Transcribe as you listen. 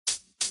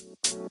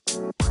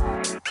Grand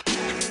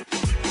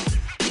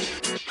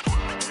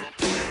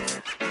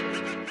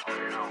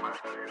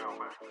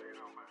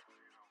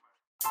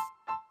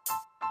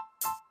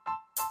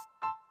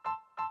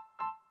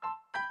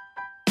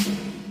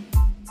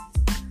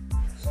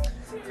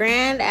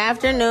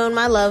afternoon,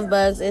 my love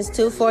bugs. It's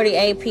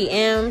 2:48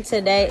 p.m.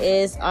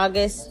 Today is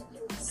August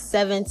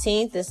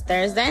 17th. It's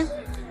Thursday.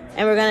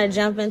 And we're going to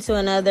jump into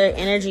another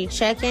energy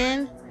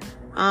check-in.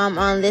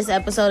 On this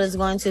episode is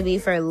going to be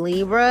for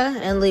Libra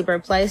and Libra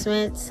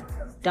placements.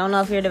 Don't know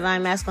if you're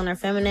divine, masculine, or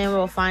feminine.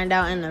 We'll find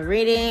out in the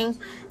reading.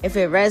 If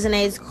it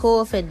resonates,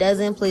 cool. If it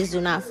doesn't, please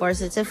do not force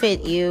it to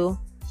fit you.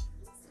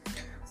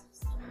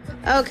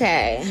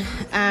 Okay.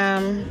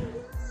 I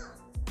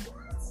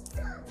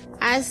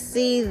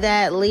see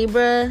that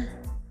Libra,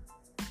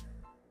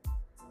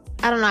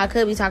 I don't know, I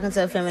could be talking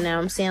to a feminine.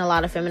 I'm seeing a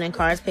lot of feminine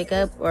cards pick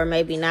up, or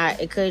maybe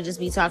not. It could just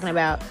be talking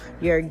about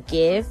your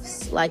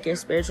gifts, like your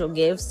spiritual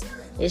gifts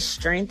is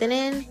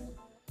strengthening.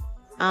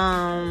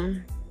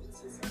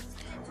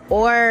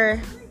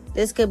 Or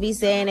this could be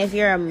saying if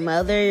you're a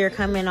mother, you're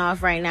coming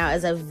off right now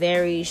as a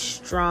very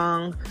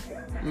strong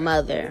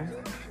mother.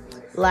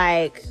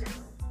 Like,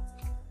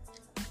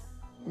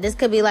 this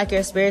could be like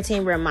your spirit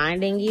team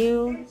reminding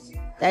you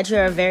that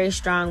you're a very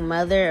strong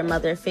mother, a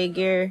mother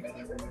figure.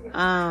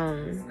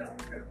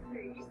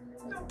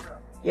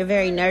 You're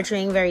very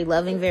nurturing, very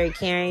loving, very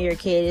caring. Your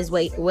kid is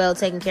well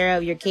taken care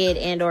of. Your kid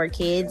and or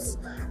kids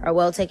are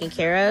well taken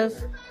care of.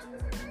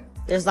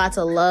 There's lots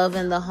of love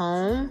in the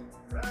home.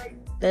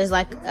 There's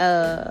like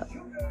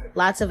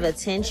lots of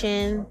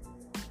attention,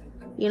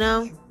 you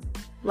know?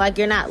 Like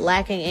you're not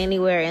lacking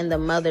anywhere in the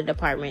mother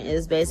department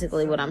is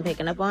basically what I'm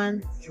picking up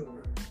on.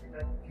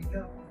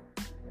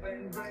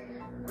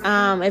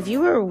 If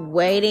you were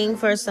waiting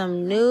for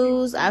some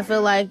news, I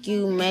feel like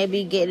you may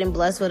be getting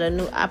blessed with a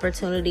new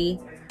opportunity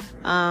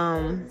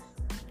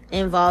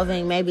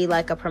involving maybe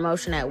like a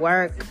promotion at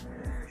work,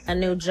 a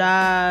new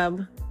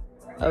job,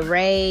 a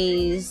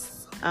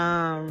raise.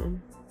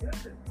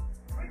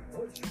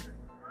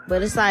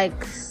 But it's like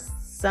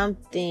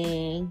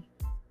something,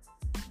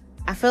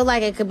 I feel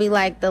like it could be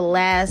like the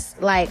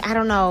last, like, I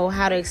don't know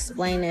how to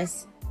explain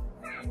this.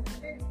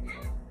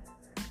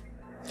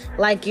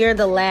 Like you're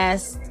the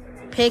last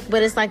pick,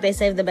 but it's like they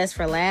saved the best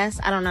for last.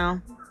 I don't know.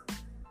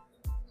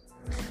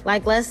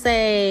 Like, let's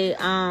say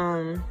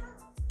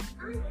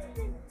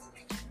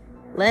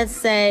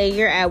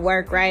you're at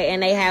work, right?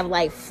 And they have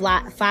like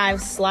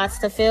 5 slots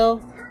to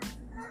fill.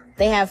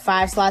 They have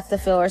 5 slots to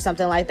fill or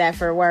something like that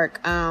for work.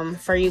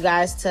 For you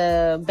guys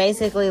to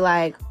basically,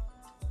 like,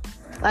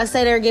 let's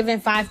say they're giving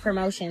 5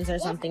 promotions or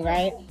something,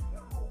 right?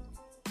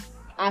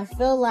 I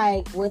feel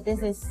like what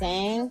this is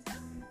saying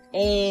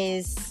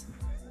is,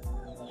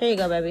 here you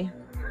go, baby.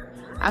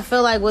 I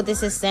feel like what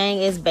this is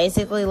saying is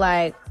basically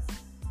like,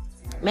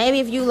 maybe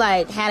if you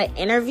like had an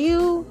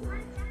interview,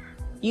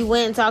 you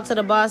went and talked to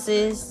the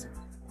bosses,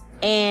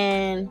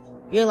 and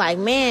you're like,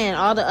 man,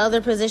 all the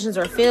other positions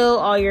are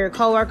filled. All your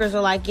coworkers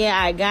are like, yeah,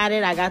 I got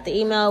it. I got the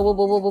email, whoop,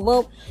 whoop, whoop, whoop,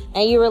 whoop.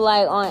 And you were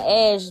like on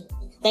edge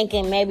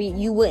thinking maybe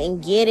you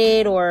wouldn't get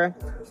it or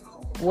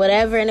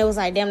whatever. And it was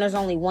like, damn, there's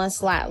only 1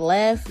 slot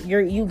left.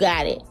 You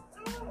got it.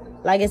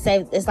 Like it's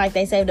like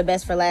they saved the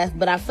best for last.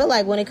 But I feel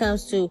like when it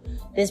comes to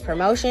this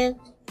promotion,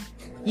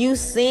 you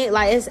see,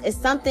 like, it's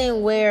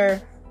something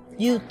where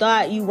you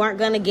thought you weren't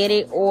going to get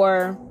it,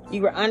 or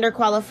you were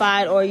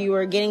underqualified, or you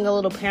were getting a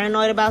little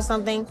paranoid about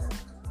something.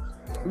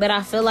 But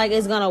I feel like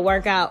it's going to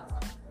work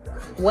out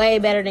way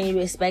better than you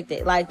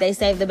expected. Like, they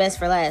saved the best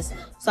for last.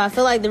 So I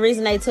feel like the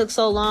reason they took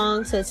so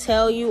long to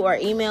tell you or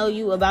email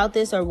you about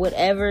this or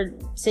whatever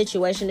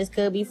situation this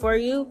could be for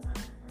you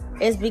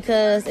is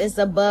because it's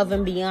above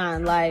and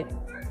beyond. Like,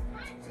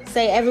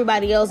 say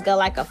everybody else got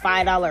like a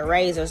 $5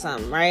 raise or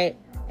something, right?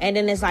 And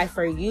then it's like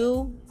for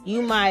you,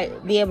 you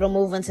might be able to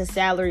move into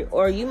salary,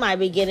 or you might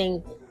be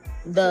getting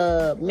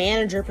the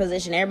manager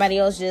position. Everybody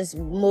else just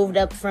moved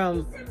up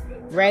from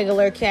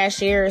regular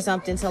cashier or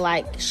something to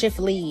like shift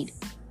lead.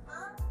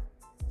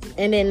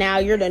 And then now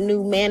you're the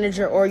new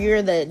manager, or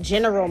you're the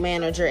general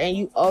manager, and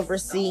you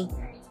oversee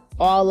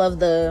all of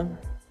the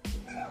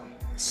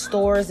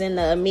stores in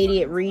the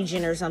immediate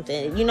region or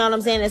something. You know what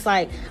I'm saying? It's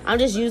like, I'm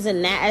just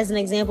using that as an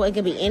example. It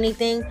could be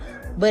anything,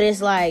 but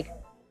it's like,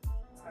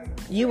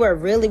 you were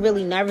really,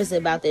 really nervous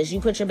about this.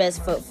 You put your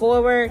best foot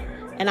forward,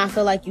 and I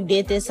feel like you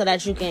did this so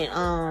that you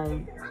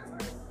can,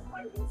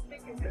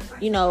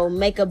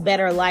 make a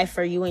better life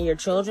for you and your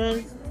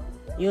children,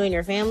 you and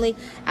your family.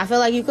 I feel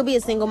like you could be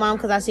a single mom,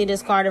 because I see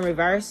this card in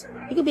reverse.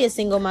 You could be a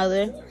single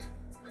mother.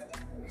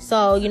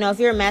 So, if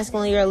you're a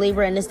masculine, you're a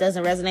Libra, and this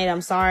doesn't resonate,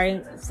 I'm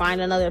sorry. Find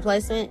another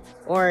placement,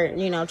 or,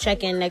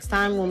 check in next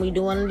time when we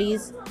do one of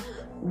these.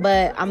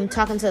 But I'm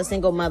talking to a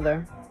single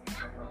mother.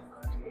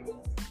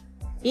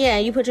 Yeah,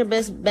 you put your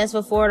best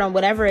foot forward on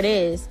whatever it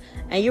is,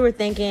 and you were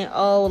thinking,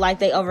 oh, like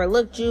they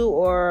overlooked you,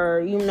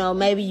 or,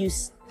 maybe you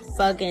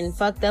fucking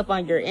fucked up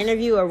on your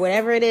interview or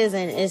whatever it is,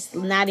 and it's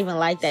not even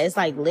like that. It's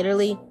like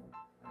literally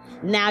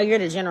now you're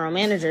the general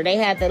manager. They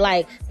had to,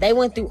 like, they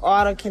went through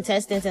all the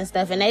contestants and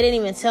stuff, and they didn't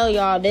even tell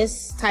y'all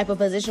this type of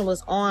position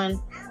was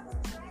on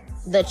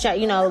the chat,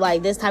 you know,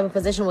 like, this type of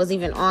position was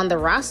even on the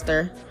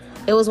roster.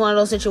 It was one of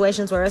those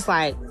situations where it's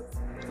like,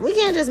 we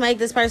can't just make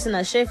this person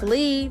a shift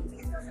lead.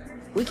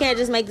 We can't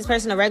just make this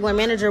person a regular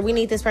manager. We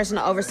need this person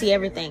to oversee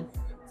everything.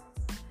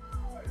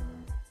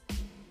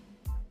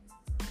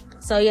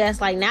 So yeah,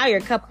 it's like now your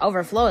cup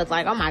overflow. It's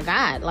like, oh my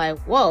God, like,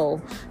 whoa.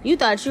 You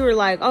thought you were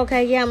like,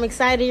 okay, yeah, I'm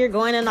excited. You're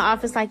going in the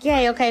office like,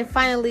 yay, okay,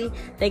 finally.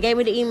 They gave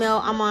me the email.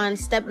 I'm on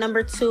step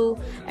number 2.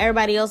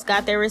 Everybody else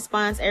got their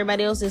response.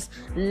 Everybody else is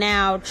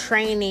now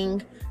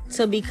training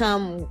to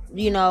become,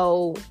 you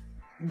know,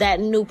 that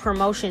new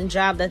promotion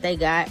job that they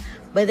got.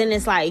 But then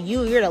it's like,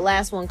 you're the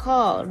last one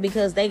called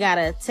because they got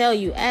to tell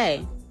you,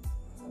 hey,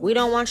 we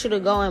don't want you to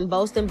go and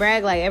boast and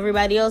brag like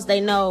everybody else.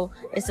 They know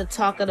it's a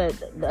talk of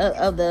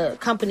the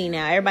company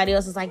now. Everybody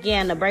else is like,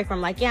 yeah, in the break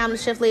room, like, yeah, I'm the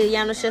shift lead.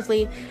 Yeah, I'm the shift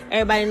lead.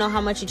 Everybody know how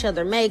much each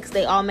other makes.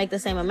 They all make the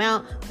same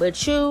amount.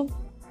 But you're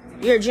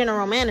a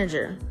general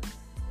manager.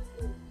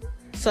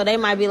 So they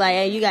might be like,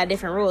 hey, you got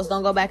different rules.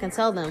 Don't go back and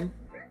tell them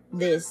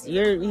this.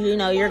 You're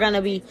going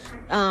to be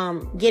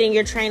getting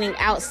your training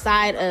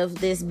outside of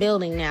this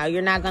building now.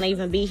 You're not going to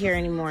even be here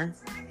anymore.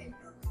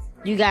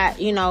 You got,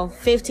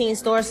 15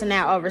 stores to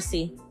now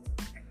oversee.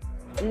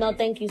 No,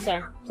 thank you,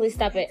 sir. Please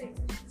stop it.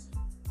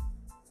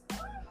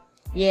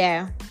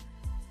 Yeah.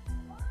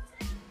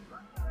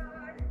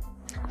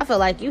 I feel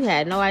like you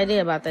had no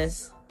idea about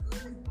this.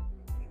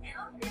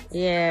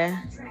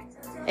 Yeah.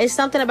 It's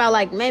something about,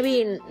 like,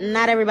 maybe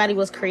not everybody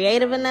was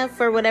creative enough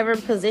for whatever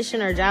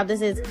position or job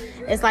this is.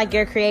 It's like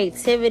your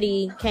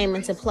creativity came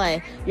into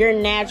play. Your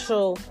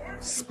natural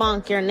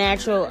spunk, your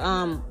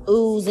natural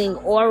oozing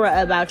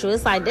aura about you.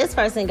 It's like this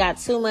person got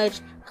too much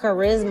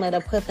charisma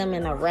to put them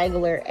in a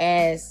regular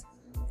ass,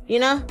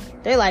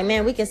 they're like,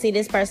 man, we can see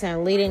this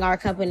person leading our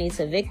company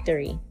to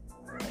victory.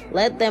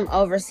 Let them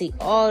oversee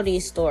all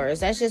these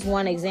stores. That's just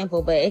one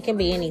example, but it can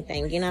be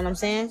anything. You know what I'm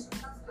saying?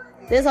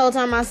 This whole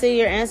time I see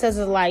your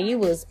ancestors, like, you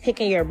was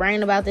picking your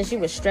brain about this. You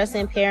was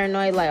stressing,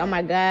 paranoid, like, oh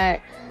my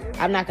God,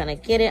 I'm not gonna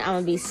get it. I'm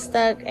gonna be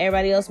stuck.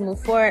 Everybody else move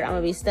forward. I'm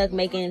gonna be stuck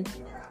making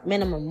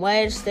minimum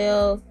wage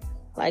still.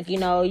 Like,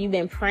 you've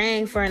been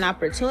praying for an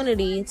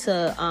opportunity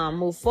to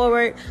move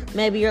forward.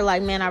 Maybe you're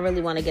like, man, I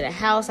really want to get a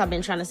house. I've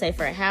been trying to save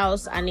for a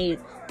house. I need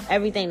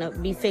everything to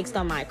be fixed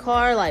on my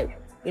car. Like,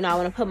 I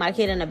want to put my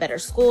kid in a better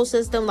school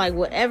system. Like,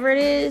 whatever it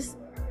is,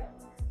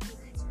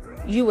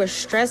 you were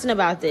stressing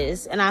about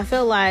this. And I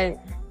feel like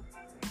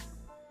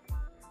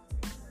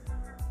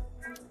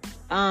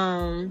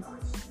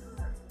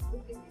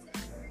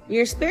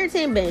your spirit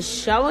team been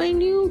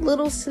showing you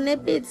little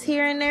snippets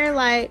here and there.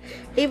 Like,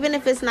 even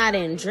if it's not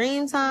in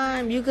dream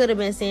time, you could have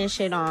been seeing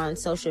shit on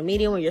social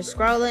media when you're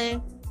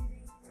scrolling.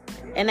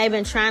 And they've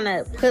been trying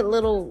to put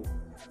little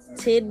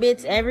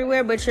tidbits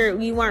everywhere, but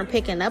you weren't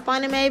picking up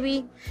on it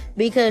maybe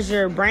because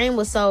your brain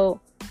was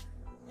so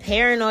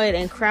paranoid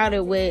and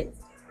crowded with,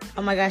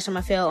 oh my gosh, I'm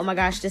gonna fail. Oh my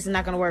gosh, this is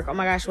not gonna work. Oh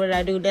my gosh, what did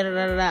I do? Da da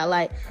da da da.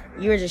 Like,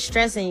 you were just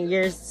stressing.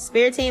 Your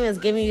spirit team is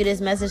giving you this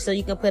message so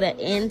you can put an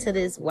end to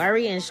this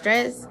worry and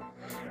stress.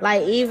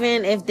 Like,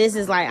 even if this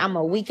is like, I'm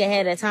a week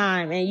ahead of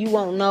time and you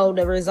won't know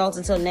the results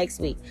until next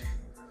week.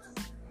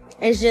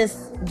 It's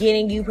just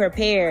getting you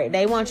prepared.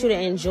 They want you to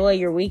enjoy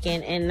your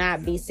weekend and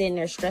not be sitting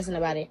there stressing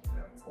about it.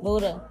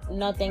 Buddha,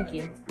 no thank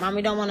you.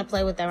 Mommy don't want to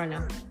play with that right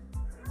now.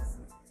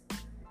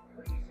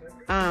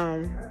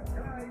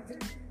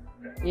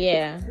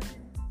 Yeah.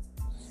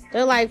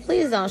 They're like,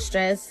 please don't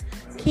stress.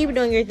 Keep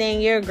doing your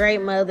thing. You're a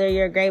great mother.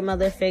 You're a great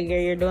mother figure.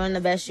 You're doing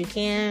the best you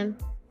can.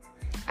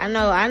 I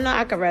know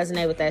I could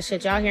resonate with that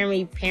shit. Y'all hear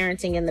me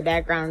parenting in the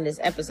background in this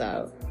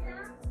episode.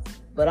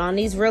 But on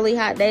these really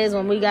hot days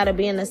when we gotta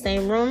be in the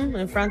same room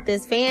in front of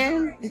this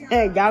fan,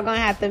 y'all gonna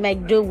have to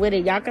make do with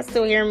it. Y'all can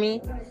still hear me.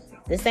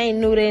 This ain't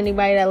new to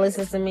anybody that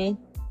listens to me.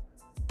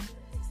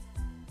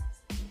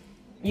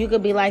 You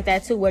could be like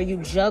that too, where you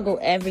juggle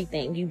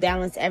everything. You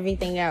balance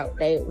everything out.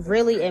 They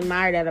really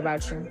admire that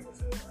about you.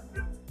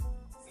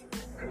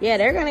 Yeah,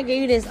 they're gonna give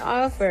you this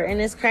offer.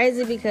 And it's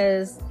crazy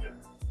because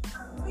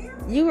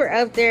you were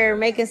up there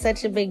making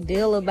such a big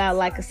deal about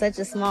like such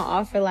a small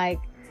offer. Like,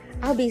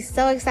 I'll be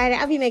so excited.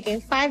 I'll be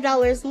making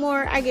 $5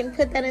 more. I can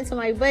put that into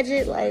my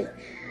budget. Like,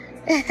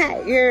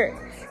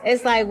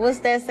 it's like, what's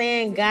that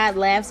saying? God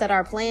laughs at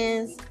our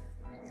plans.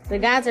 The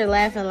gods are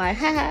laughing like,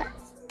 haha.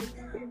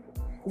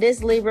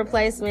 This Libra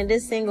placement,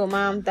 this single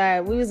mom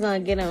thought we was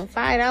going to get him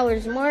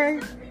 $5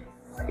 more.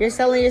 You're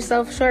selling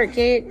yourself short,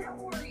 kid.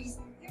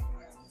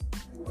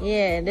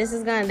 Yeah, this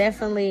is going to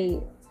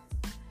definitely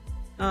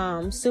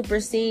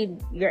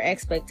supersede your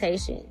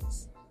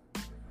expectations.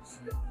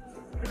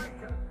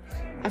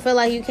 I feel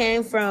like you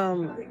came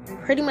from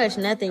pretty much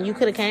nothing. You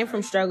could have came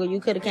from struggle. You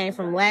could have came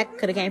from lack.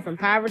 Could have came from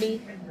poverty.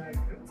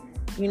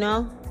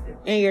 In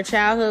your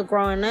childhood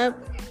growing up.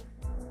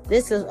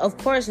 This is, of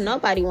course,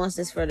 nobody wants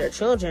this for their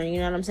children. You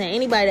know what I'm saying?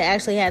 Anybody that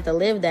actually had to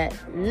live that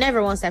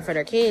never wants that for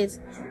their kids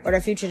or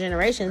their future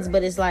generations.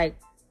 But it's like,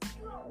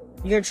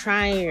 you're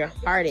trying your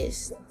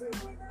hardest.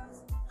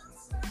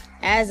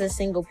 as a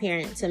single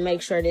parent to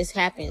make sure this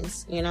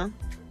happens, you know?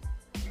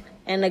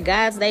 And the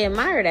guys, they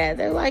admire that.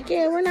 They're like,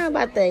 yeah, we're not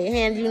about to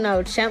hand you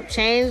no chump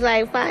change,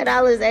 like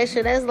 $5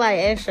 extra. That's like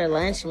extra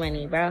lunch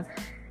money, bro.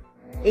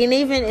 And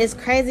even it's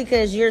crazy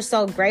because you're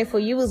so grateful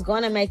you was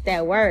going to make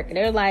that work.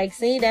 They're like,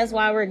 see, that's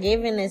why we're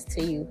giving this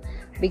to you.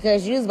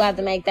 Because you was about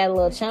to make that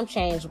little chump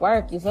change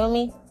work. You feel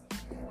me?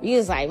 You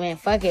was like, man,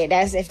 fuck it.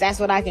 If that's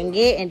what I can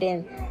get. And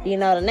then, you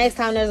know, the next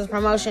time there's a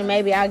promotion,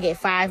 maybe I'll get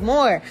 5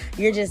 more.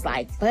 You're just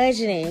like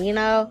budgeting, you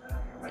know?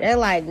 They're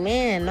like,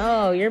 man,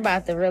 no, you're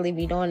about to really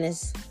be doing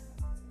this.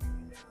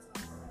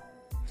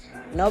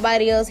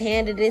 Nobody else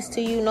handed this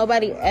to you.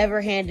 Nobody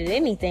ever handed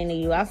anything to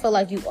you. I feel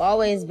like you've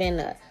always been,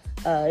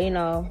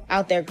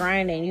 out there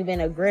grinding. You've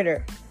been a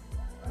gritter.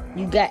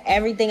 You got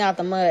everything out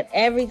the mud.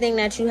 Everything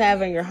that you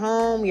have in your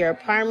home, your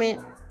apartment,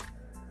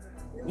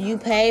 you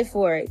paid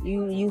for it.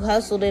 You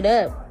hustled it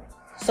up.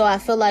 So I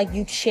feel like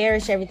you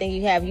cherish everything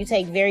you have. You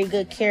take very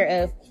good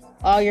care of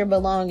all your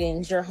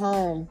belongings, your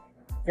home,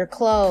 your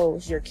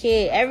clothes, your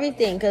kid,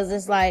 everything. Because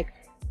it's like,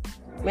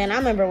 man, I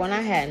remember when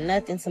I had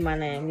nothing to my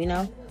name, you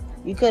know?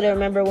 You could have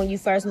remember when you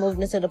first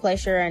moved into the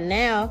place you're in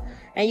now,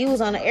 and you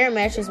was on an air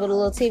mattress with a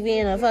little TV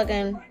and a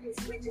fucking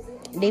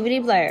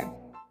DVD player.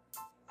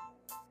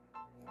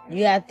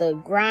 You have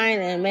to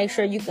grind and make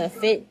sure you can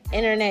fit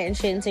internet and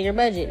shit into your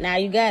budget. Now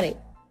you got it.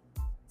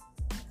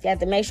 You have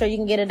to make sure you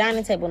can get a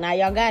dining table. Now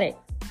y'all got it.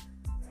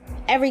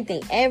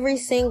 Everything, every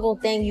single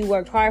thing you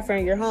worked hard for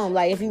in your home.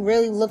 Like, if you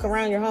really look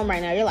around your home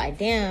right now, you're like,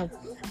 damn,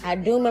 I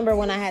do remember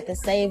when I had to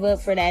save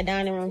up for that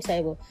dining room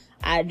table.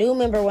 I do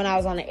remember when I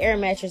was on the air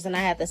mattress and I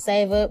had to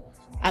save up.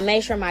 I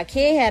made sure my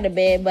kid had a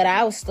bed, but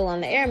I was still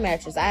on the air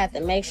mattress. I had to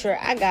make sure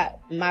I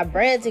got my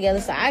bread together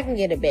so I can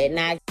get a bed.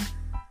 Now,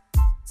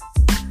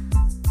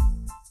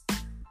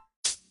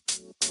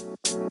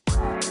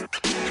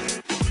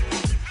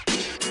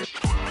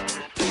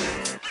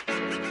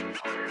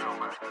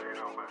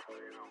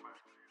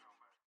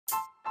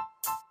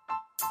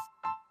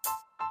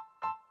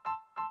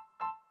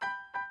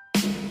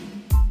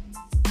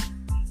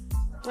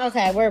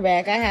 okay, we're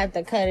back. I had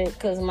to cut it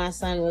because my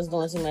son was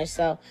doing too much.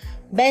 So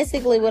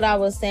basically what I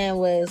was saying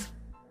was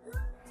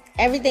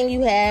everything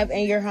you have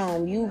in your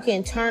home, you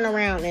can turn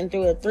around and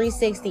do a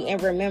 360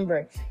 and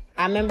remember.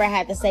 I remember I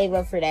had to save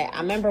up for that.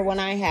 I remember when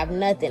I didn't have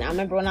nothing. I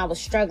remember when I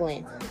was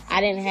struggling. I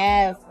didn't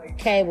have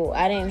cable.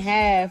 I didn't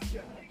have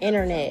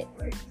internet.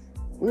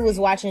 We was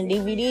watching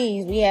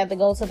DVDs. We had to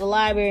go to the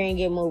library and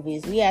get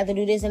movies. We had to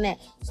do this and that.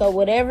 So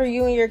whatever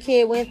you and your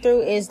kid went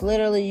through is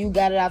literally you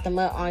got it out the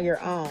mud on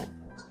your own.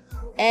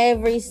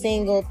 Every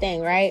single thing,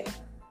 right?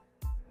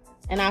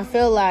 And I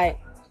feel like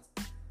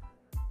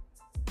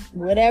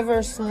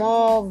whatever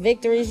small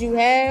victories you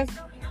have,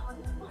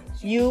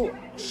 you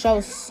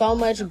show so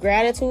much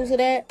gratitude to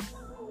that.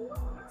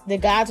 The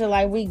gods are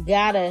like, we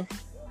gotta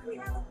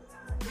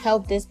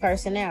help this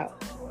person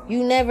out.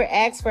 You never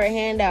ask for a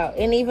handout.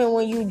 And even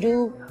when you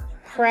do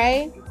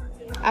pray,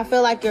 I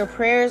feel like your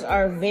prayers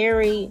are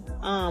very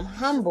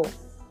humble.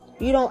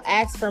 You don't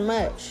ask for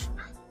much.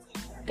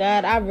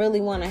 God, I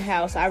really want a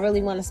house. I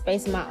really want a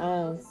space of my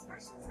own.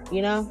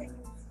 You know?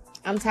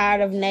 I'm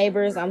tired of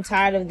neighbors. I'm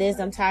tired of this.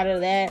 I'm tired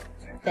of that.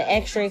 The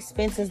extra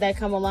expenses that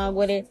come along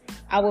with it.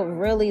 I would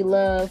really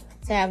love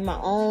to have my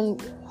own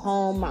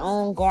home, my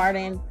own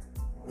garden,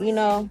 you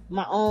know,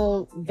 my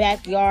own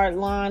backyard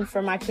lawn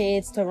for my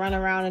kids to run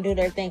around and do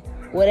their thing.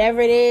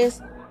 Whatever it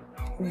is,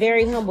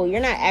 very humble.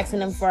 You're not asking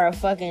them for a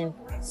fucking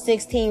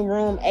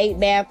 16-room,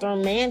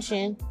 8-bathroom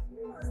mansion.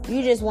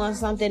 You just want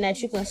something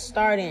that you can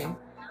start in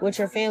with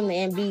your family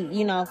and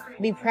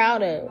be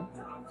proud of.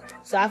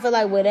 So I feel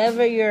like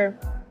whatever your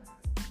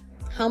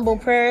humble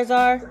prayers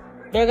are,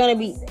 they're going to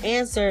be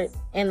answered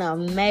in a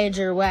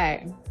major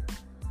way.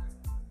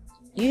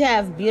 You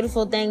have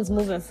beautiful things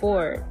moving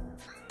forward.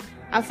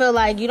 I feel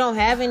like you don't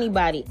have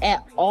anybody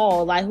at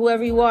all. Like,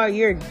 whoever you are,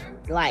 you're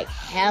like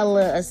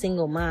hella a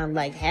single mom.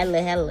 Like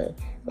hella.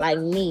 Like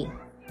me.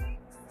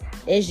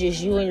 It's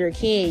just you and your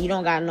kid. You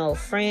don't got no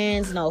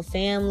friends, no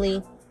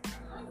family.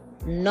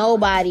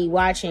 Nobody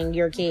watching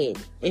your kid.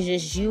 It's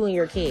just you and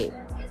your kid.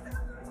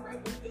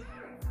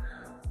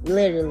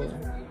 Literally.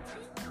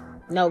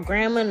 No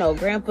grandma, no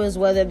grandpas,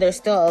 whether they're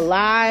still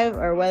alive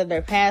or whether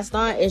they're passed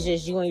on, it's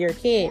just you and your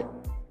kid.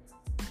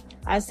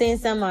 I seen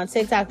something on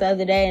TikTok the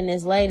other day, and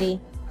this lady,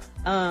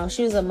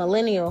 she was a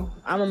millennial.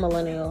 I'm a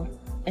millennial.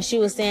 And she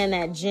was saying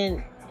that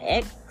Gen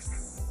X,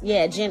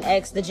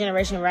 the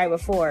generation right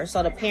before,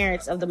 so the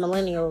parents of the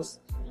millennials,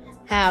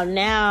 how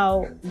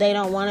now they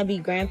don't want to be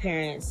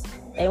grandparents.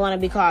 They want to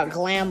be called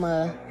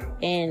grandma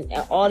and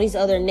all these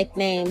other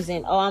nicknames,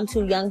 and I'm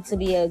too young to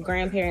be a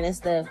grandparent and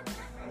stuff.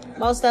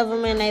 Most of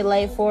them in their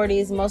late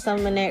 40s, most of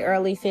them in their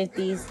early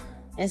 50s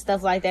and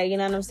stuff like that, you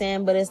know what I'm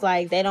saying? But it's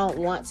like they don't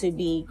want to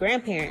be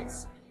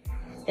grandparents.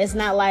 It's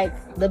not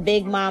like the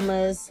big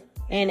mamas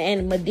and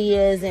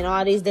Medeas and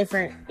all these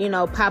different,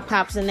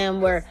 pop-pops and them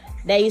where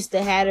they used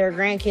to have their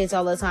grandkids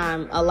all the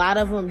time. A lot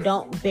of them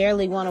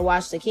barely want to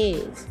watch the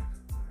kids.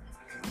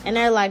 And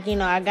they're like,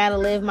 I gotta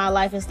live my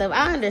life and stuff.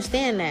 I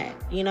understand that,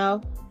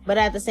 But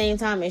at the same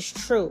time, it's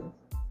true.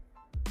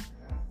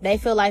 They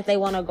feel like they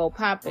want to go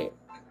pop it.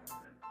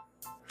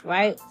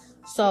 Right?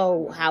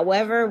 So,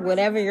 however,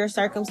 whatever your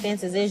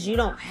circumstances is, you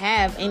don't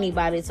have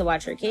anybody to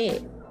watch your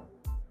kid.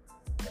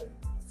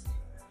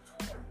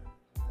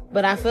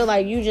 But I feel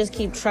like you just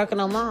keep trucking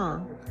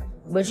along.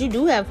 But you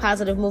do have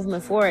positive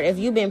movement forward. If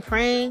you've been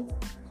praying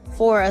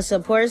for a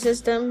support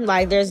system,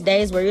 like there's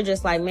days where you're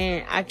just like,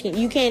 man,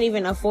 you can't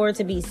even afford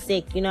to be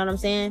sick. You know what I'm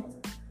saying?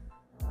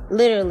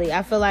 Literally,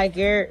 I feel like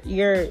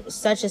you're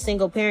such a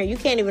single parent. You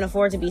can't even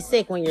afford to be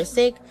sick. When you're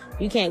sick,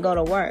 you can't go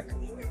to work.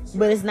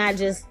 But it's not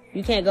just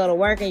you can't go to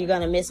work and you're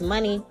going to miss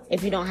money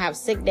if you don't have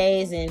sick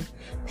days and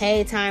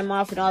paid time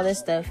off and all this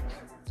stuff.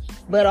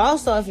 But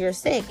also, if you're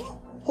sick,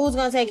 who's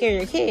going to take care of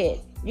your kid?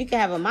 You can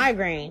have a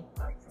migraine.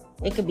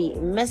 It could be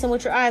messing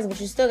with your eyes, but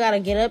you still got to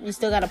get up. You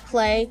still got to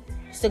play.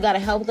 You still got to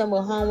help them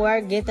with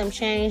homework, get them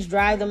changed,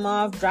 drive them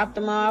off, drop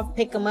them off,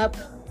 pick them up,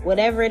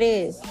 whatever it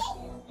is.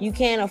 You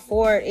can't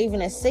afford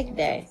even a sick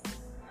day.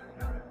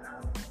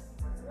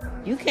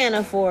 You can't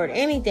afford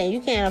anything.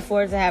 You can't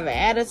afford to have an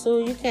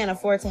attitude. You can't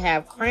afford to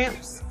have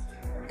cramps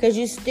because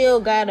you still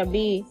got to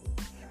be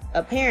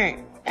a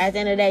parent. At the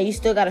end of the day, you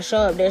still got to show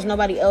up. There's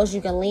nobody else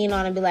you can lean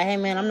on and be like, hey,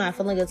 man, I'm not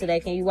feeling good today.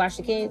 Can you watch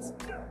the kids?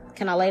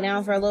 Can I lay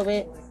down for a little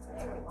bit?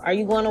 Are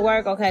you going to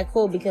work? Okay,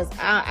 cool, because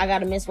I got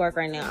to miss work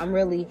right now. I'm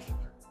really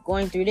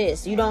going through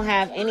this. You don't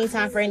have any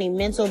time for any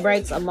mental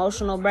breaks,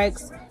 emotional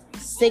breaks,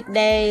 sick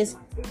days,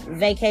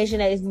 vacation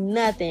days,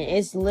 nothing.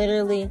 It's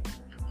literally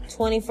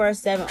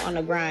 24/7 on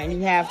the grind.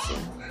 You have to.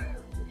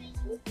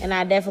 And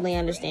I definitely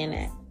understand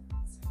that.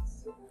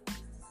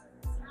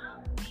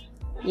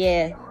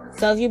 Yeah.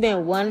 So if you've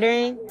been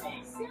wondering,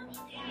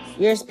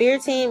 your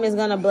spirit team is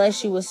going to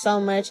bless you with so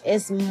much.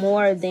 It's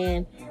more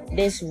than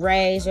this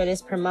raise or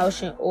this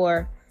promotion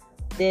or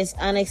this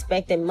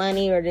unexpected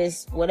money or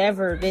this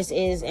whatever this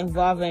is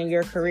involving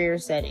your career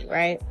setting,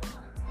 right?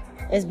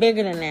 It's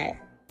bigger than that.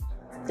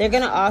 They're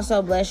going to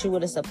also bless you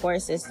with a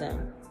support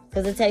system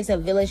because it takes a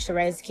village to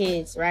raise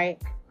kids,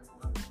 right?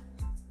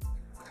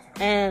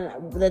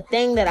 And the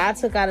thing that I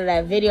took out of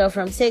that video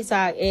from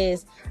TikTok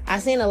is I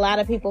seen a lot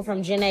of people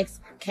from Gen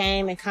X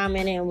came and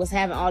commented and was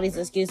having all these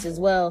excuses.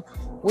 Well,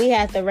 we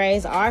have to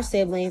raise our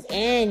siblings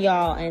and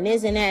y'all and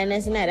this and that and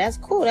this and that. That's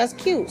cool. That's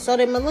cute. So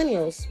did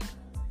millennials.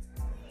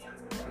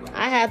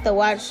 I had to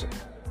watch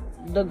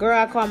the girl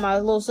I call my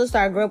little sister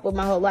I grew up with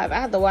my whole life. I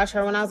had to watch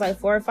her when I was like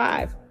 4 or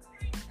 5.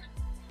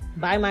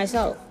 By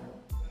myself.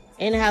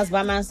 In the house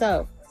by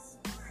myself.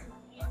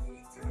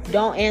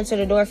 Don't answer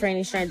the door for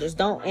any strangers.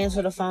 Don't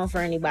answer the phone for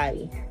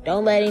anybody.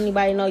 Don't let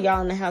anybody know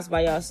y'all in the house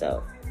by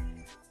yourself.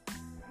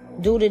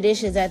 Do the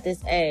dishes at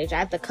this age. I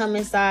have to come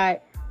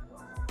inside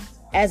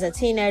as a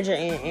teenager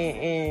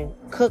and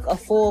cook a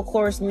full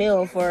course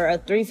meal for a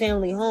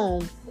 3-family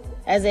home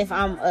as if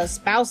I'm a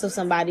spouse of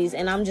somebody's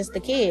and I'm just a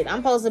kid. I'm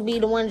supposed to be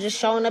the one just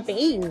showing up and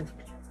eating.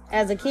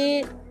 As a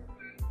kid,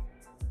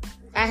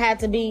 I had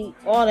to be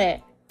all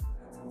that.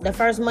 The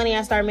first money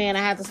I started making, I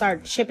had to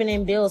start chipping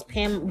in bills,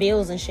 paying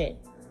bills and shit.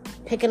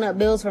 Picking up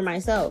bills for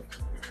myself.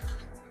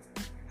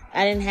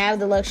 I didn't have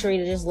the luxury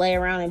to just lay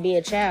around and be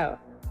a child.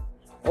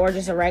 Or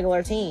just a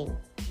regular teen.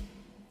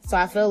 So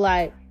I feel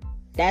like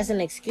that's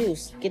an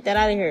excuse. Get that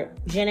out of here.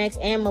 Gen X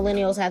and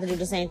millennials have to do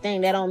the same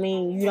thing. That don't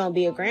mean you don't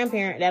be a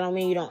grandparent. That don't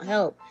mean you don't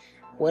help.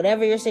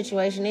 Whatever your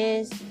situation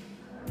is,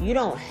 you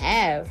don't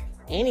have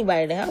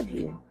anybody to help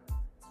you.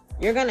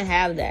 You're going to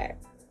have that.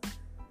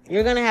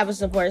 You're going to have a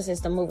support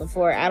system moving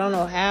forward. I don't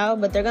know how,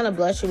 but they're going to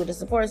bless you with a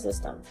support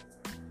system.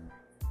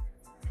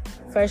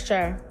 For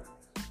sure.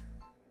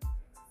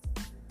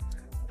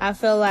 I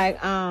feel like,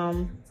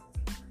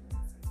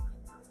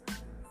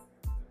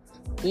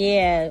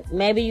 yeah,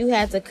 maybe you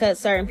had to cut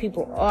certain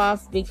people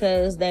off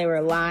because they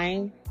were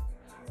lying.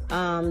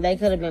 They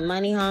could have been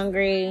money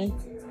hungry.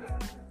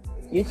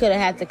 You could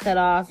have had to cut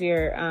off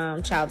your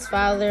child's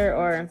father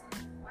or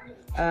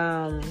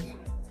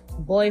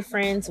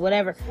boyfriends,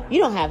 whatever. You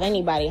don't have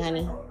anybody,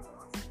 honey.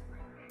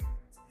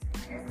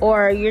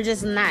 Or you're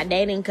just not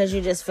dating because you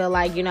just feel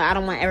like, you know, I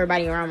don't want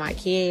everybody around my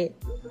kid.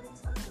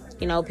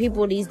 You know,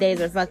 people these days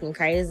are fucking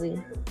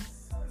crazy.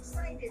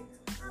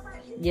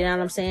 You know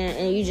what I'm saying?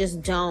 And you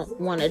just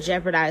don't want to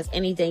jeopardize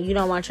anything. You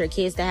don't want your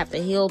kids to have to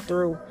heal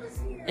through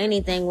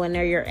anything when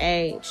they're your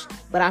age.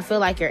 But I feel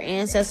like your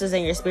ancestors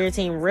and your spirit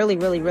team really,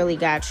 really, really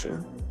got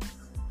you.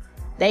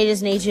 They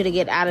just need you to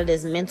get out of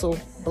this mental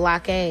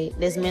blockade,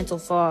 this mental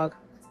fog.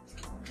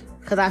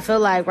 Because I feel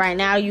like right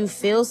now you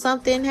feel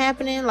something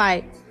happening,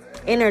 like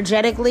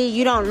energetically.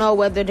 You don't know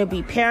whether to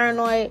be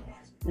paranoid,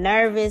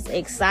 nervous,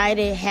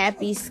 excited,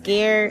 happy,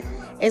 scared.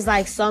 It's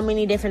like so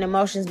many different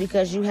emotions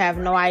because you have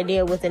no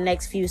idea what the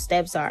next few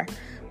steps are.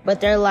 But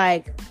they're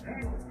like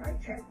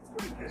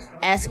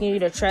asking you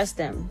to trust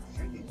them.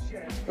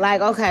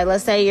 Like, okay,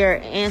 let's say your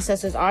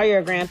ancestors are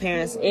your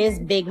grandparents, is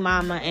Big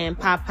Mama and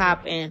Pop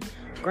and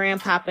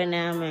Grandpop and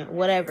them and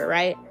whatever,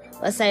 right?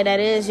 Let's say that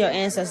is your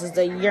ancestors,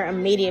 your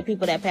immediate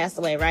people that passed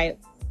away, right?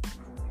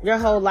 Your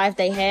whole life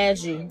they had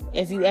you.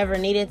 If you ever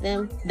needed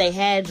them, they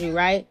had you,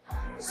 right?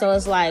 So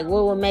it's like,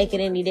 what would make it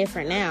any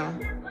different now?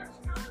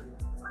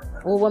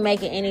 What would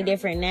make it any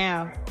different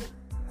now?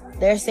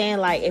 They're saying,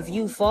 like, if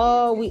you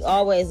fall, we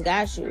always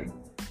got you.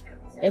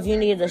 If you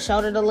needed a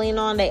shoulder to lean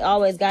on, they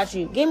always got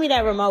you. Give me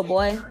that remote,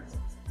 boy.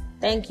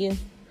 Thank you.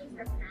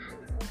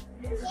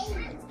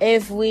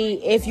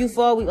 If you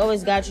fall, we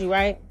always got you,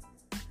 right?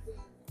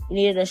 You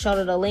needed a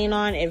shoulder to lean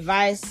on,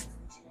 advice,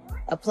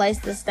 a place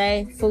to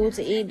stay, food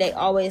to eat. They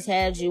always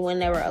had you when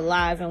they were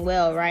alive and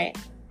well, right?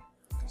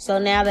 So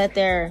now that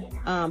they're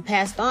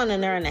passed on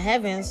and they're in the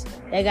heavens,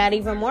 they got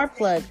even more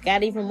plug,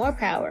 got even more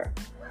power.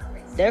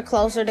 They're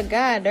closer to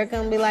God. They're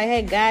going to be like,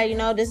 hey, God, you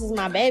know, this is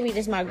my baby.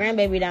 This is my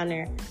grandbaby down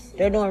there.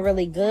 They're doing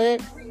really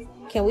good.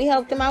 Can we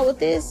help them out with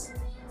this?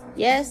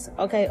 Yes?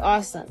 Okay,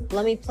 awesome.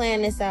 Let me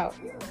plan this out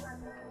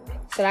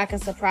so that I can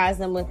surprise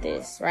them with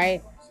this,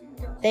 right?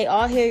 They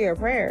all hear your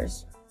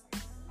prayers.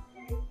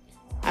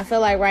 I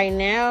feel like right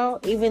now,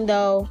 even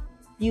though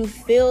you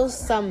feel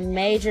some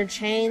major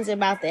change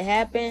about to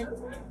happen,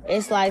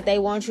 it's like they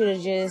want you to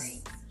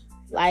just,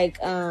 like,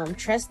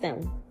 trust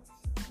them.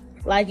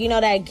 Like, you know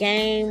that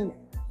game,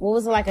 what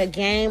was it, like a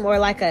game or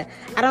like a,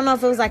 I don't know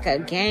if it was like a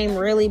game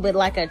really, but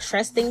like a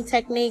trusting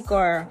technique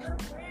or,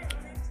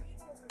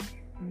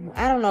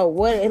 I don't know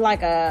what,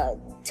 like a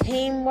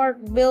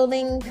teamwork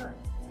building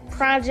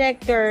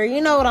project, or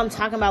you know what I'm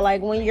talking about,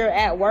 like when you're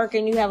at work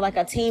and you have like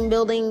a team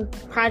building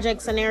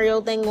project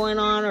scenario thing going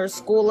on, or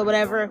school or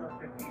whatever,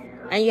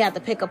 and you have to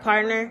pick a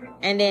partner,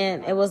 and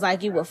then it was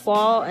like you would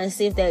fall and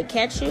see if they'd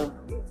catch you.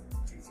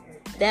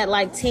 That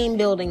like team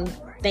building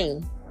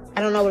thing,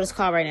 I don't know what it's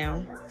called right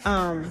now.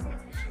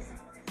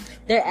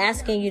 They're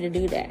asking you to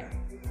do that.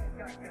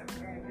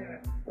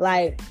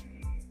 Like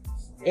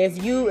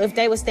if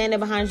they were standing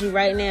behind you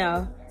right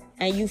now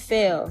and you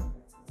fell,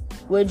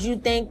 would you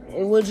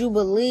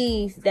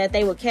believe that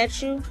they would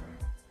catch you?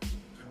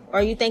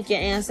 Or you think your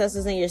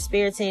ancestors and your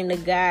spirit team, the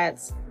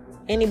gods,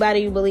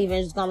 anybody you believe in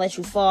is going to let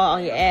you fall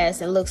on your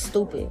ass and look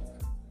stupid?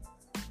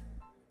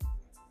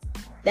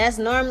 That's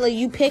normally,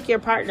 you pick your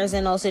partners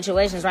in those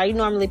situations, right? You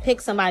normally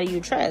pick somebody you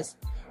trust.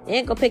 You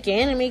ain't going to pick your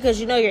enemy, because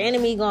you know your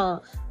enemy going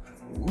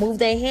to move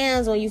their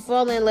hands when you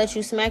fall and let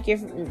you smack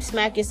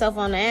yourself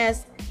on the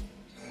ass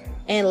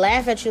and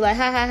laugh at you like,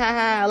 ha, ha, ha,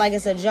 ha, like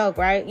it's a joke,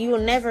 right? You will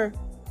never,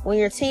 when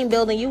you're team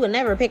building, you would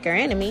never pick your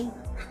enemy.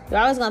 You're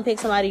always going to pick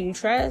somebody you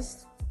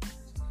trust.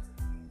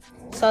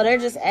 So they're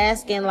just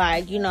asking,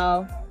 like, you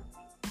know,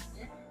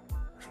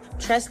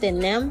 trusting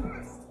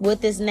them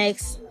with this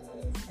next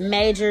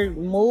major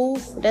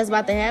move that's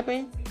about to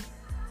happen.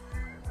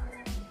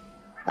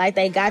 Like,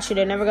 they got you.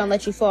 They're never going to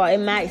let you fall. It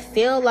might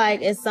feel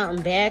like it's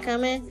something bad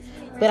coming,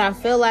 but I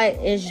feel like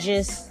it's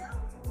just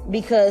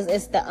because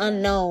it's the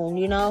unknown,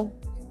 you know?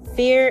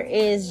 Fear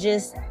is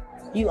just,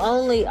 you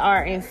only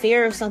are in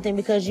fear of something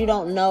because you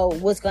don't know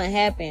what's going to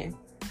happen,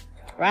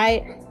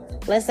 right?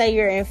 Let's say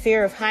you're in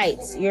fear of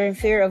heights. You're in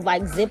fear of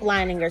like zip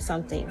lining or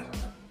something.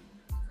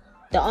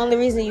 The only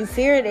reason you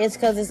fear it is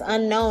because it's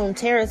unknown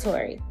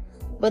territory.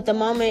 But the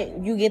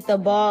moment you get the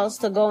balls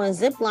to go and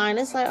zip line,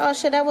 it's like, oh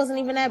shit, that wasn't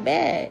even that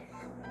bad.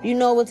 You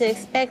know what to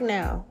expect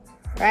now,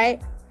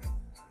 right?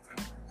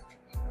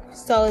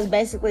 So it's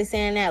basically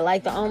saying that,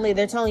 like,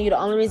 they're telling you the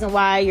only reason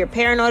why you're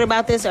paranoid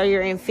about this, or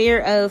you're in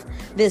fear of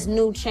this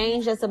new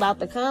change that's about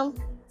to come,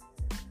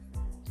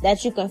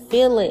 that you can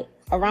feel it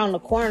around the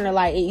corner,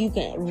 like you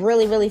can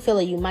really, really feel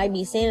it. You might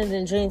be seeing it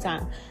in dream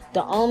time.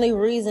 The only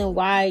reason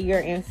why you're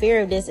in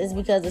fear of this is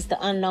because it's the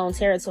unknown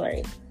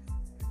territory.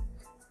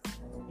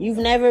 You've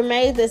never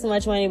made this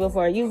much money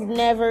before. You've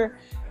never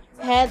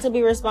had to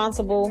be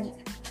responsible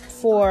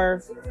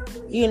for,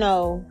 you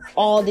know,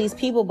 all these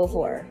people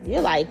before.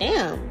 You're like,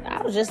 damn,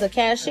 I was just a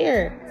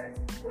cashier.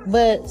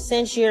 But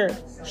since you're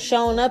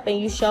showing up and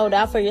you showed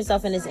out for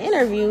yourself in this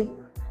interview,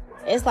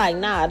 it's like,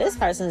 nah, this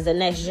person's the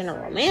next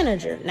general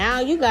manager. Now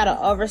you got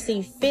to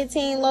oversee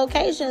 15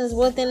 locations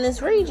within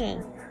this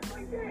region.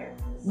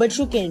 But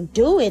you can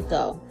do it,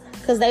 though,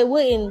 because they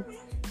wouldn't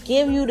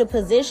give you the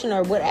position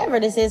or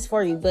whatever this is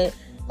for you. But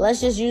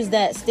let's just use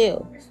that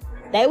still.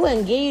 They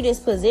wouldn't give you this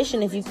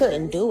position if you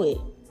couldn't do it.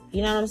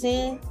 You know what I'm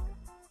saying?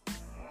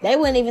 They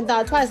wouldn't even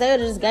thought twice. They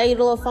would have just gave you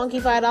the little funky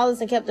 $5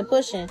 and kept it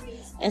pushing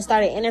and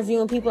started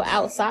interviewing people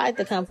outside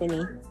the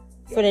company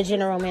for the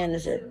general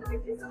manager.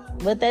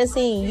 But they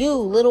seen you,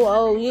 little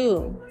old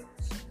you,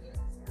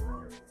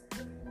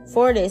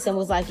 for this and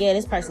was like, yeah,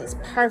 this person's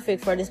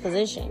perfect for this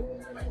position.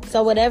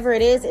 So whatever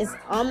it is, it's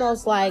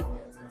almost like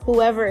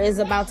whoever is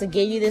about to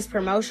give you this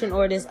promotion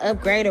or this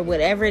upgrade or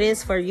whatever it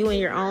is for you in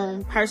your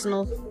own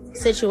personal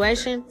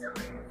situation,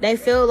 they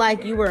feel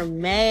like you were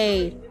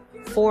made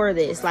for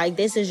this. Like,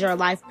 this is your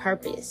life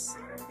purpose.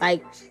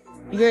 Like,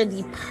 you're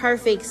the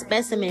perfect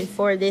specimen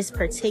for this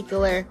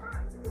particular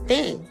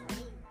thing.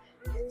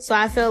 So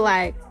I feel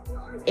like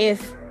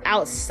if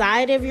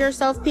outside of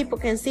yourself people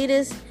can see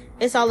this,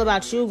 it's all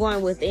about you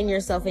going within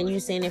yourself and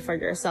you seeing it for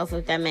yourself,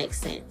 if that makes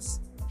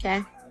sense.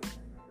 Okay?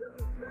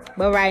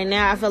 But right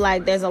now I feel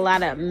like there's a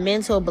lot of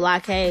mental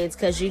blockades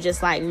because you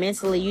just, like,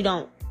 mentally you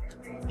don't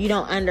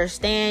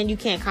understand, you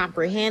can't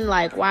comprehend,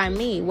 like, why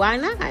me? Why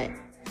not?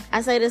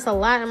 I say this a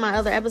lot in my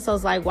other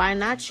episodes, like, why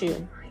not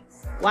you?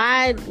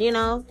 Why,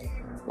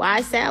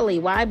 why Sally?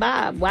 Why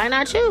Bob? Why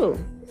not you?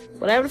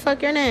 Whatever the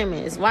fuck your name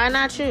is. Why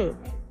not you?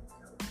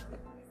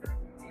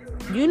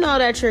 You know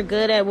that you're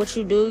good at what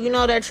you do. You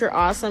know that you're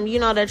awesome. You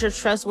know that you're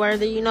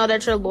trustworthy. You know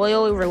that you're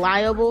loyal and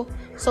reliable.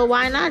 So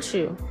why not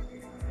you?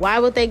 Why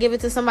would they give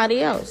it to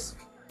somebody else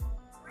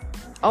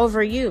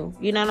over you?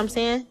 You know what I'm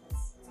saying?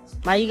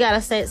 Like, you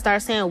gotta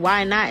start saying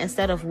why not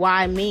instead of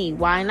why me?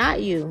 Why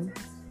not you?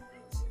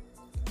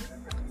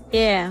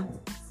 Yeah.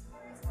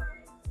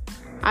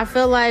 I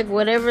feel like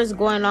whatever's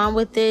going on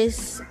with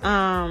this,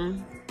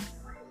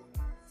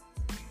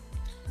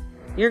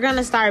 you're going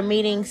to start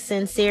meeting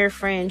sincere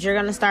friends. You're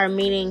going to start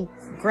meeting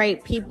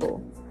great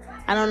people.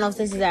 I don't know if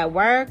this is at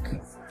work,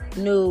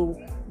 new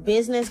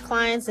business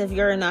clients, if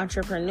you're an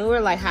entrepreneur,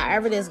 like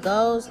however this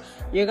goes,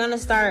 you're going to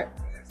start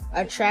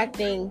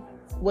attracting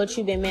what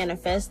you've been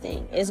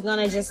manifesting. It's going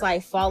to just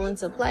like fall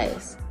into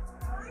place.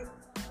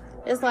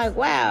 It's like,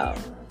 wow,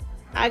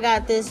 I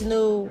got this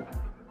new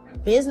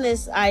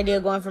business idea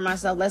going for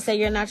myself. Let's say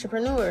you're an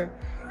entrepreneur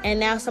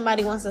and now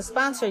somebody wants to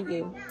sponsor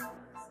you.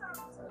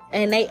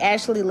 And they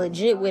actually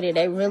legit with it.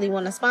 They really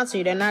want to sponsor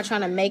you. They're not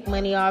trying to make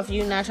money off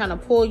you, not trying to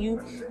pull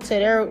you to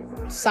their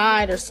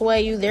side or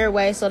sway you their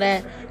way so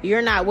that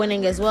you're not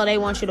winning as well. They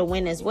want you to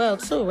win as well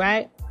too,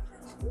 right?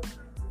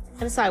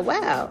 And it's like,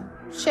 wow,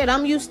 shit,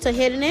 I'm used to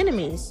hidden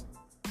enemies.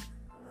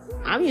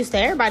 I'm used to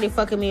everybody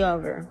fucking me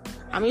over.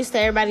 I'm used to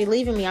everybody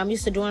leaving me. I'm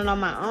used to doing it on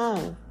my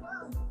own.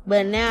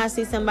 But now I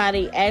see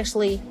somebody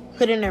actually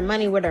putting their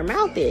money where their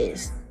mouth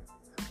is.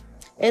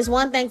 It's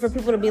one thing for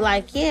people to be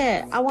like,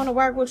 yeah, I want to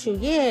work with you.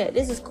 Yeah,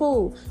 this is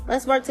cool.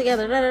 Let's work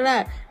together. Da, da,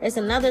 da. It's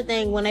another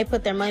thing when they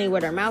put their money where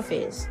their mouth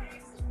is.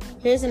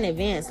 Here's an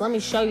advance. Let me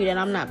show you that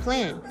I'm not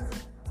playing.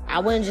 I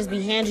wouldn't just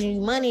be handing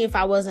you money if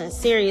I wasn't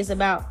serious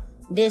about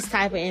this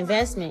type of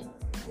investment.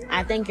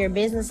 I think your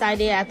business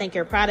idea, I think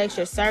your products,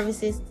 your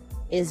services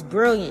is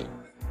brilliant.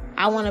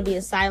 I want to be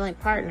a silent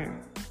partner.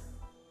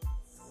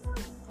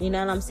 You know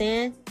what I'm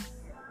saying?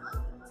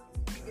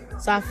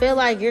 So I feel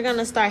like you're going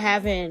to start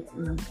having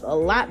a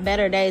lot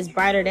better days,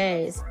 brighter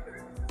days.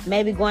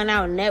 Maybe going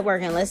out and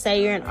networking. Let's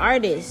say you're an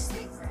artist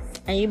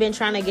and you've been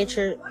trying to get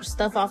your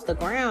stuff off the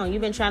ground.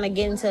 You've been trying to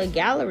get into a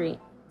gallery,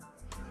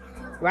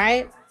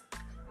 right?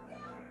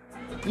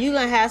 You're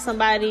going to have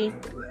somebody.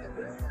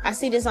 I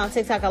see this on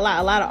TikTok a lot.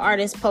 A lot of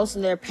artists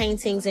posting their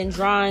paintings and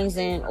drawings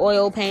and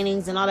oil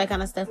paintings and all that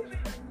kind of stuff.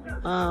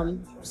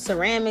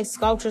 Ceramics,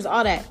 sculptures,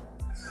 all that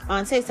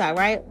on TikTok,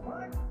 right?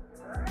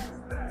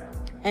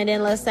 And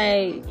then let's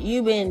say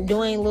you've been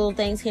doing little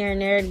things here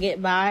and there to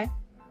get by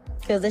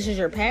because this is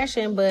your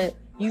passion, but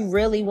you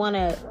really want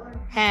to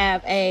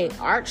have a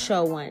art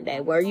show one day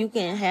where you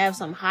can have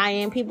some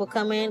high-end people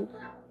come in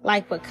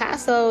like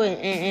Picasso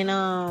and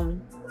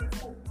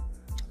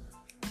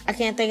I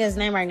can't think of his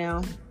name right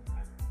now.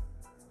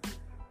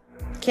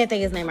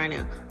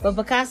 But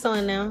Picasso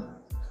in there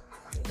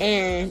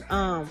and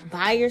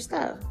buy your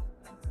stuff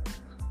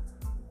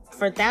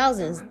for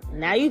thousands.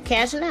 Now you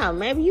cashing out.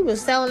 Maybe you was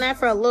selling that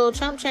for a little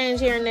chump change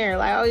here and there.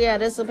 Like, oh yeah,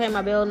 this will pay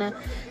my bill now.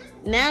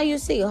 Now you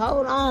see,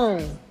 hold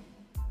on.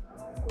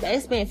 They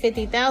spent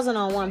 $50,000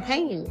 on one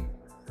painting.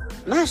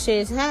 My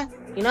shit's high.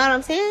 You know what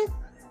I'm saying?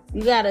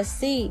 You gotta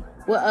see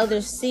what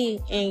others see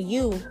in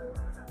you,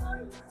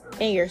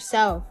 in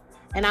yourself.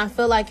 And I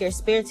feel like your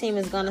spirit team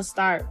is gonna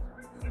start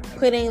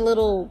putting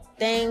little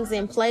things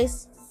in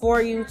place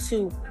for you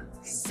to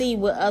see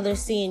what others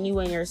see in you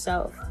and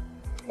yourself.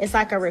 It's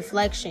like a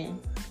reflection.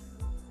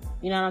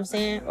 You know what I'm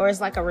saying? Or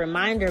it's like a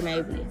reminder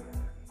maybe.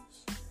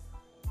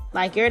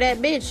 Like, you're that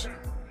bitch.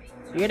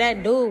 You're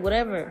that dude,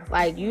 whatever.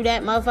 Like, you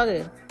that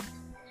motherfucker.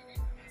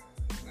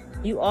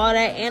 You all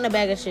that and a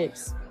bag of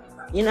chips.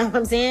 You know what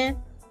I'm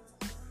saying?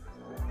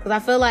 Because I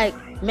feel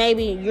like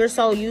maybe you're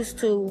so used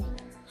to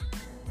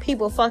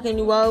people fucking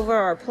you over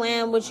or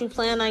playing with you,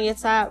 playing on your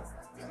top,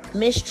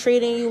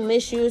 mistreating you,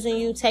 misusing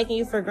you, taking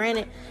you for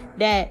granted,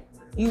 that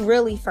you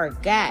really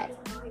forgot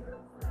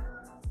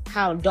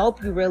how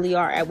dope you really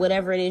are at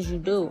whatever it is you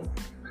do.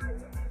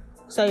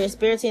 So your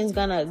spirit team is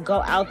gonna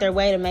go out their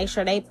way to make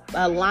sure they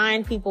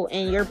align people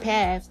in your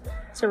path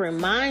to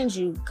remind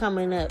you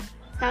coming up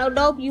how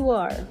dope you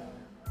are.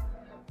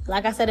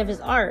 Like I said, if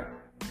it's art,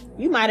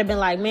 you might have been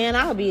like, man,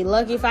 I'll be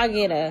lucky if I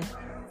get a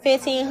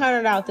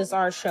 $1,500 out this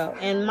art show.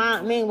 And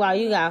meanwhile,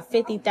 you got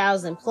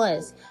 50,000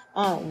 plus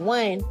on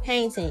one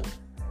painting.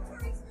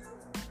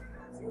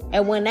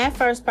 And when that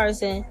first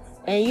person,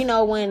 and you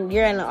know, when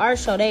you're in an art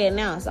show, they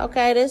announce,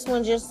 okay, this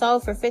one just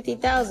sold for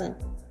 50,000.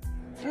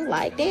 You're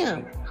like,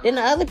 damn. Then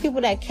the other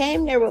people that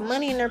came there with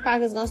money in their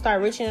pockets gonna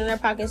start reaching in their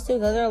pockets too,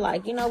 because they're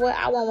like, you know what,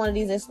 I want one of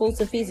these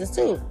exclusive pieces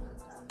too.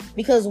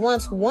 Because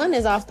once one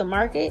is off the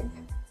market,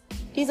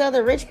 these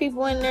other rich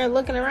people in there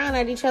looking around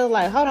at each other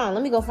like, hold on,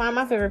 let me go find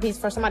my favorite piece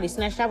before somebody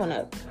snatched that one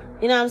up.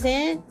 You know what I'm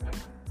saying?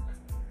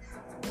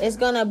 It's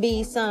gonna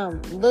be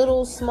some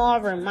little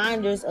small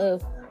reminders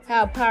of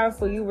how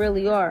powerful you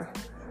really are,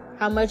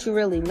 how much you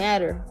really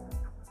matter.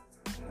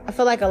 I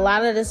feel like a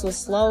lot of this was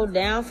slowed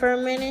down for a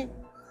minute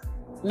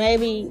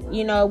maybe,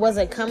 you know, it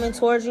wasn't coming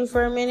towards you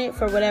for a minute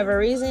for whatever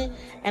reason.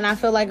 And I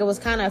feel like it was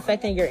kind of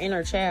affecting your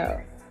inner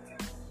child.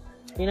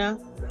 You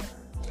know?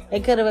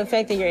 It could have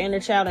affected your inner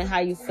child and how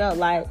you felt.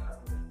 Like,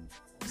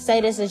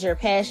 say this is your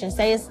passion.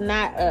 Say it's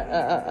not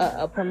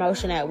a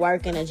promotion at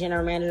work and a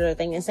general manager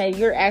thing. And say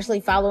you're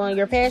actually following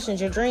your passions,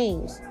 your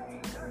dreams.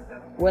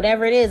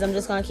 Whatever it is, I'm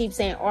just going to keep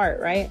saying art,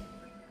 right?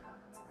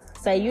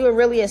 Say you're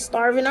really a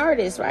starving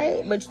artist,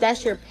 right? But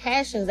that's your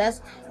passion. That's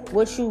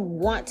what you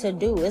want to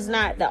do. It's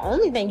not the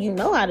only thing you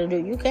know how to do.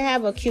 You can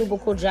have a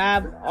cubicle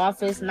job,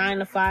 office, 9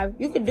 to 5.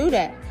 You could do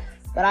that.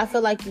 But I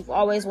feel like you've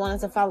always wanted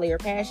to follow your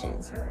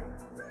passions.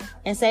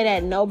 And say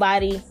that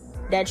nobody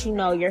that you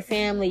know, your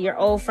family, your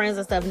old friends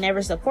and stuff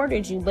never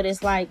supported you. But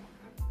it's like,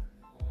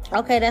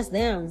 okay, that's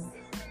them.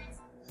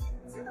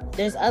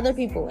 There's other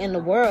people in the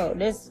world.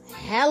 There's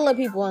hella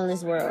people in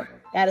this world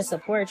that'll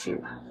support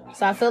you.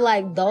 So I feel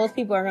like those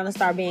people are going to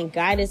start being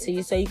guided to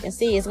you so you can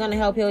see it's going to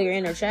help heal your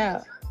inner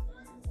child.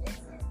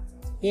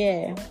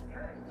 Yeah.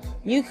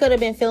 You could have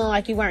been feeling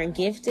like you weren't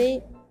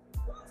gifted.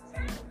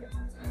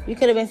 You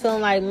could have been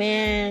feeling like,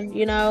 man,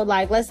 you know,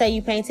 like, let's say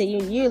you painted,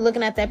 you're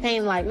looking at that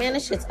painting like, man,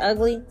 this shit's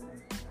ugly.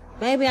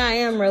 Maybe I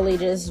am really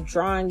just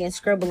drawing and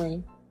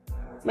scribbling.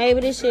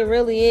 Maybe this shit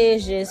really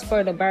is just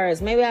for the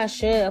birds. Maybe I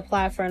should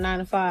apply for a 9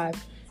 to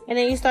 5. And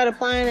then you start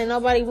applying and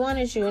nobody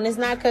wanted you. And it's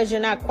not because you're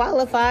not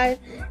qualified.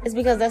 It's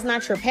because that's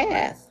not your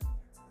path.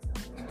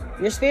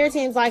 Your spirit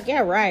team's like,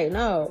 yeah, right,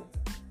 no.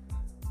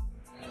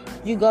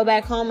 You go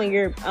back home and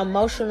you're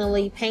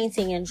emotionally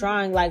painting and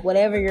drawing, like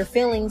whatever your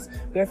feelings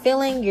you're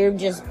feeling, you're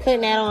just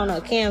putting that on a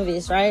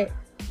canvas, right?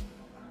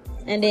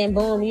 And then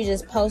boom, you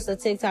just post a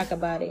TikTok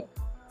about it.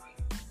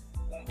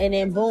 And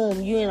then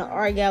boom, you in an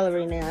art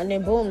gallery now. And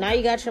then boom, now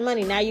you got your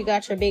money. Now you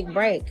got your big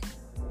break.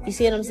 You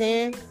see what I'm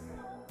saying?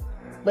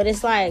 But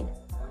it's like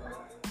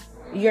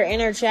your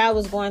inner child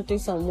was going through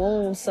some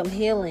wounds, some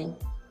healing.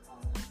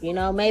 You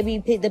know, maybe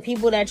the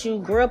people that you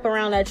grew up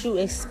around that you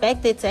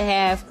expected to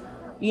have,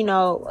 you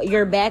know,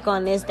 your back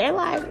on this, they're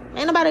like,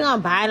 ain't nobody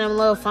gonna buy them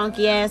little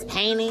funky ass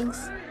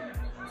paintings.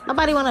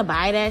 Nobody wanna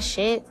buy that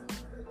shit.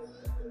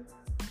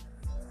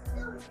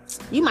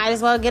 You might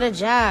as well get a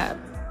job.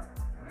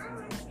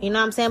 You know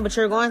what I'm saying? But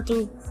you're going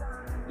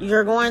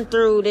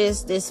through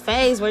this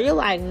phase where you're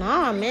like,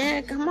 nah,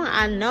 man, come on.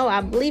 I know,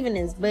 I believe in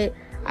this, but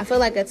I feel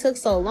like it took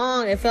so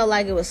long. It felt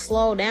like it was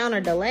slowed down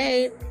or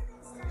delayed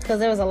because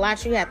there was a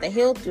lot you had to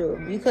heal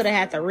through. You could have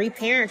had to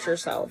reparent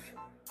yourself.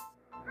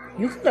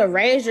 You could have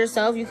raised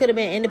yourself. You could have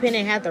been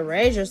independent and had to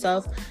raise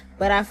yourself.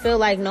 But I feel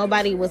like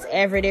nobody was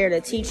ever there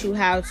to teach you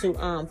how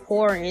to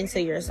pour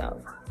into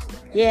yourself.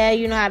 Yeah,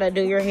 you know how to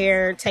do your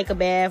hair, take a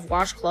bath,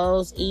 wash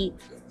clothes, eat,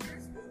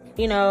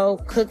 you know,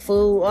 cook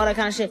food, all that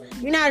kind of shit.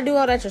 You know how to do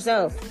all that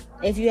yourself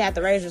if you have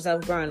to raise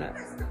yourself growing up.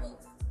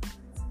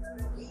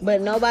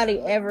 But nobody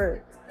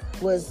ever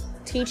was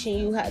teaching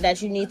you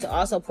that you need to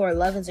also pour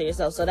love into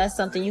yourself. So that's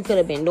something you could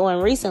have been doing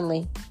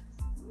recently.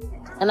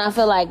 And I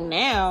feel like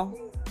now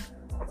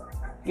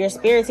your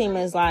spirit team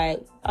is like,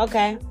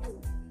 okay,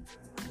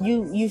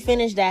 you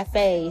finished that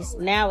phase.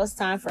 Now it's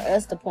time for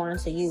us to pour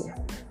into you.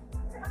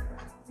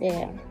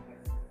 Yeah.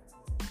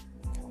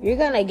 You're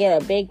going to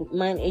get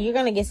you're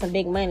going to get some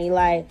big money.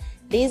 Like,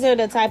 these are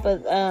the type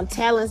of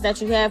talents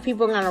that you have.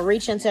 People are going to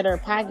reach into their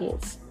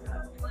pockets.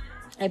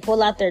 They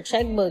pull out their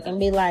checkbook and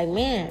be like,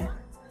 man,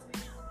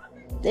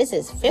 this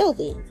is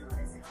filthy.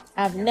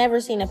 I've never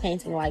seen a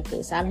painting like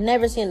this. I've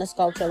never seen a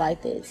sculpture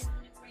like this.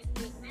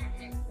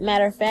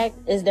 Matter of fact,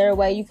 is there a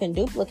way you can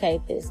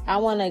duplicate this? I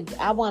want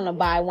to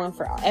buy one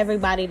for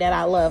everybody that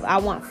I love. I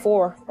want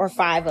 4 or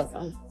 5 of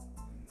them.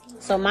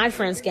 So my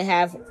friends can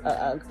have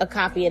a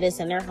copy of this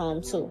in their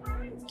home too.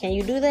 Can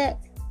you do that?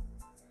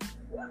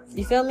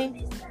 You feel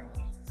me?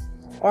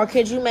 Or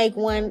could you make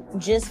one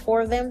just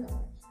for them?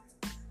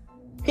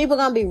 People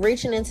gonna be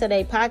reaching into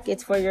their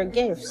pockets for your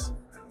gifts.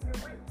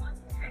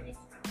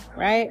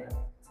 Right?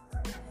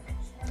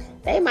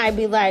 They might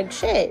be like,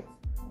 shit,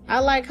 I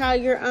like how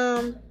your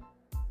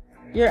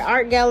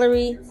art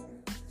gallery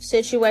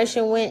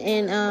situation went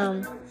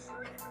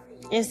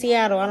in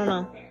Seattle. I don't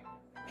know.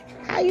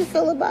 How you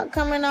feel about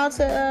coming out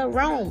to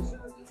Rome?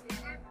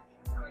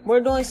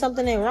 We're doing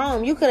something in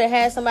Rome. You could have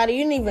had somebody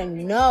you didn't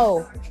even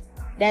know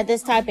that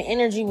this type of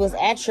energy was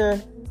at your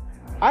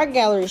art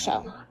gallery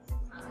show.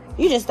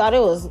 You just thought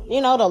it was, you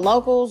know, the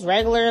locals,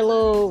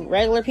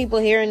 regular people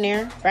here and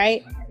there,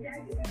 right?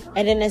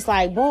 And then it's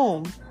like,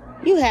 boom,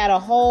 you had a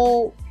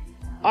whole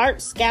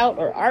art scout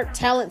or art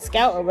talent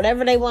scout or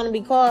whatever they want to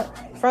be called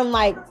from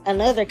like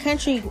another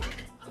country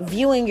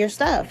viewing your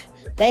stuff.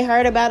 They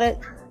heard about it.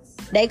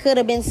 They could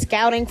have been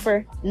scouting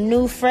for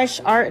new, fresh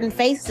art and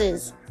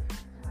faces.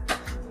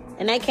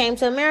 And they came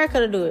to America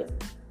to do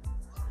it.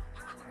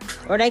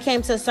 Or they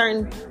came to a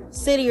certain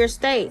city or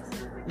state.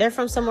 They're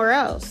from somewhere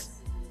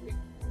else.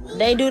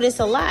 They do this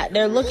a lot.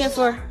 They're looking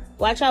for,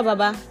 watch out,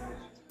 Baba.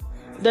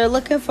 They're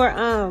looking for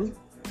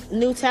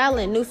new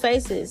talent, new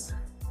faces.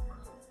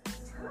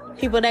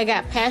 People that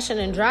got passion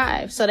and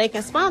drive so they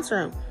can sponsor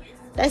them.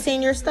 They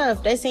seen your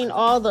stuff. They seen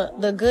all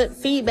the good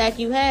feedback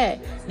you had.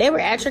 They were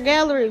at your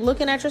gallery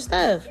looking at your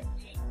stuff.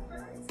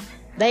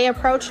 They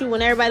approach you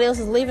when everybody else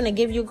is leaving and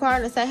give you a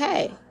card and say,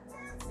 hey,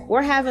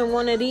 we're having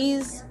one of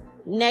these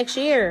next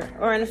year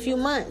or in a few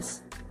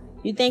months.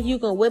 You think you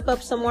can whip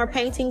up some more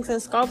paintings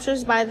and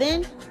sculptures by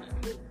then?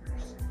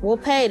 We'll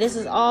pay. This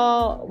is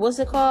all, what's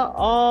it called?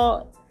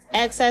 All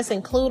access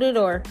included,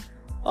 or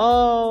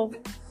all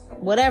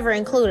whatever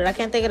included. I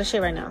can't think of the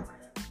shit right now.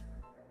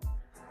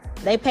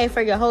 They pay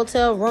for your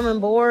hotel, room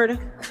and board,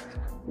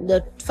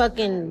 the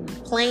fucking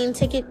plane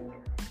ticket.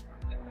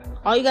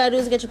 All you gotta do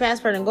is get your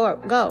passport and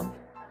go.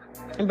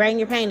 And bring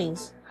your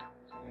paintings.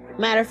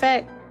 Matter of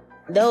fact,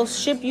 they'll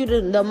ship you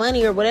the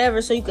money or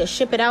whatever so you can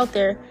ship it out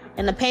there,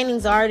 and the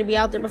paintings will already be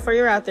out there before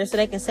you're out there so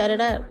they can set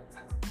it up.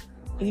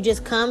 You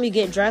just come, you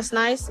get dressed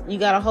nice, you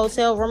got a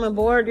hotel, room and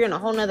board, you're in a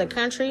whole nother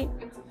country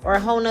or a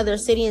whole nother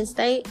city and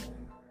state,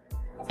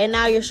 and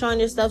now you're showing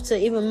your stuff to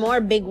even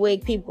more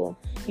bigwig people.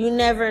 You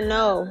never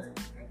know.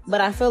 But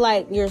I feel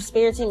like your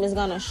spirit team is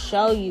gonna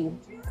show you,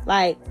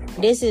 like,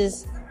 this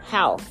is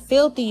how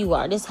filthy you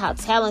are. This is how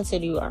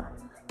talented you are.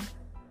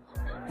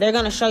 They're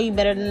gonna show you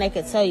better than they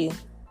could tell you.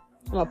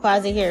 I'm gonna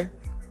pause it here.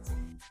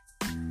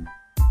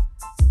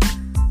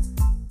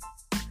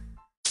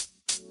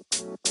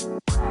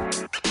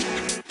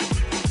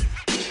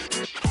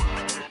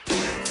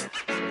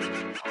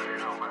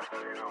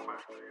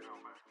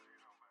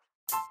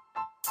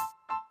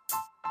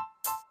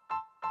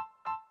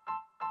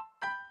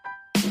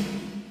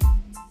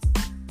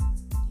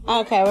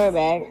 Okay, we're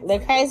back. The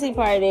crazy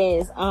part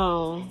is,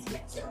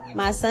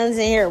 my son's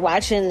in here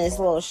watching this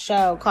little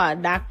show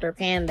called Dr.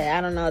 Panda.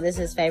 I don't know, this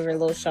is his favorite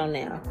little show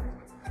now.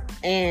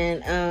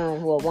 And,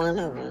 well, one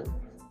of them.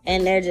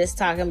 And they're just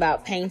talking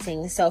about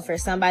painting. So for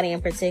somebody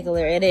in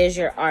particular, it is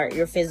your art,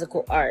 your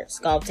physical art,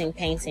 sculpting,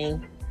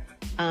 painting,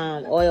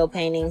 oil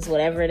paintings,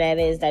 whatever that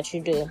is that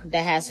you do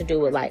that has to do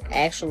with, like,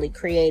 actually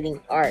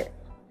creating art.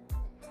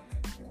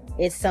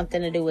 It's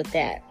something to do with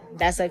that.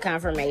 That's a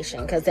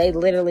confirmation, because they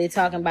literally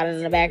talking about it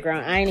in the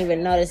background. I didn't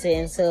even notice it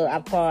until I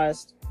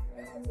paused.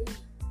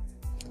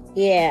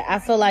 Yeah, I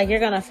feel like you're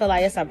going to feel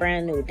like it's a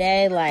brand new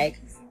day. Like,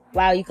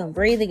 wow, you can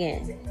breathe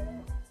again.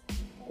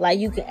 Like,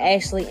 you can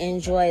actually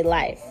enjoy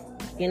life.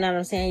 You know what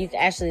I'm saying? You can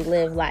actually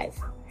live life.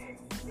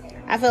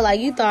 I feel like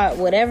you thought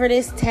whatever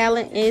this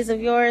talent is of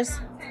yours,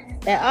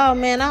 that, oh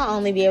man, I'll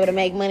only be able to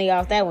make money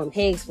off that when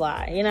pigs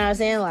fly. You know what I'm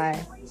saying? Like,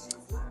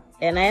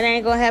 and that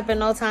ain't going to happen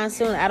no time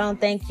soon. I don't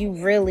think you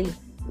really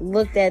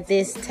looked at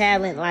this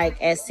talent like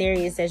as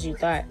serious as you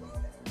thought.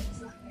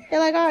 You're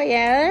like, oh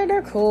yeah,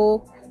 they're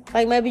cool.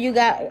 Like, maybe you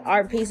got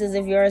art pieces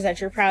of yours that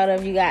you're proud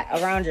of, you got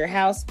around your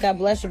house. God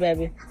bless you,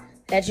 baby.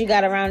 That you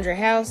got around your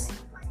house.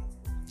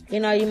 You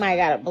know, you might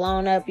got it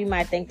blown up. You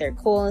might think they're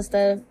cool and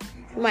stuff.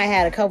 You might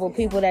have a couple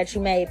people that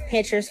you made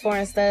pictures for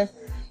and stuff.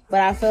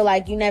 But I feel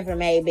like you never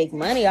made big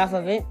money off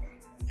of it.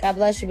 God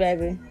bless you,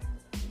 baby.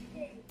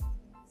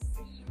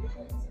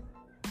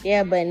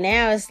 Yeah, but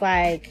now it's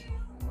like,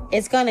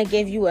 it's going to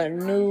give you a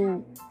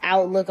new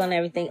outlook on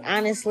everything.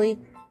 Honestly,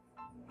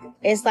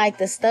 it's like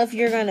the stuff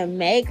you're going to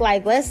make.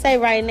 Like, let's say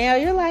right now,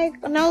 you're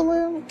like, no,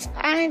 Lil,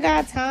 I ain't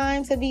got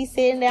time to be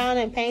sitting down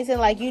and painting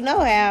like you know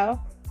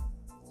how.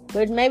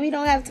 But maybe you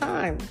don't have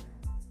time.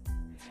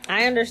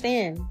 I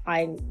understand.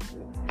 Like,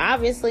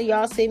 obviously,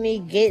 y'all see me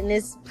getting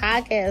this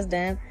podcast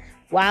done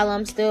while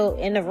I'm still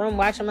in the room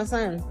watching my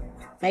son.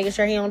 Making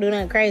sure he don't do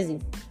nothing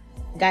crazy.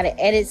 Got to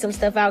edit some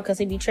stuff out because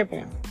he be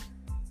tripping.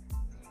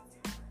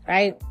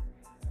 Right?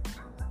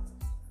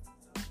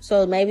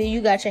 So maybe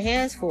you got your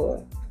hands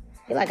full.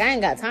 You're like, I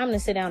ain't got time to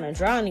sit down and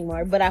draw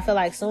anymore. But I feel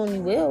like soon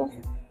you will.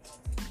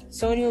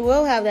 Soon you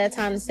will have that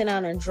time to sit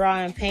down and draw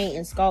and paint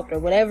and sculpt or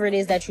whatever it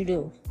is that you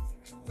do.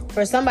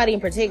 For somebody in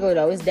particular,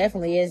 though, it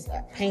definitely is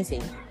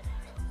painting.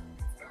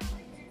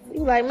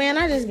 You like, man,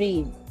 I just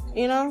be,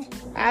 you know,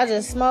 I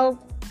just smoke,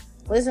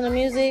 listen to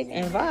music,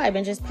 and vibe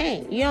and just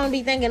paint. You don't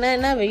be thinking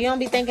nothing of it. You don't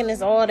be thinking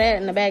it's all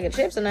that in a bag of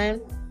chips or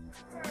nothing.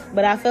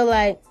 But I feel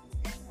like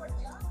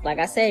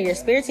I said, your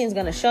spirit team's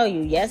going to show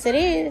you. Yes, it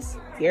is.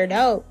 You're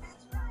dope.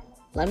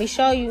 Let me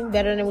show you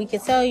better than we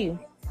can tell you.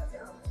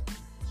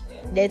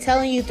 They're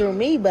telling you through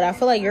me, but I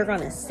feel like you're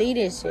going to see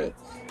this shit.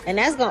 And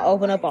that's going to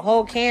open up a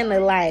whole can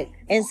of, like,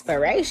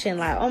 inspiration.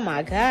 Like, oh,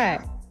 my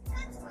God.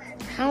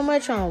 How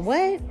much on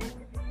what?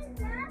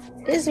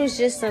 This was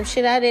just some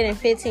shit I did in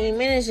 15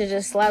 minutes to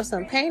just slap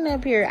some paint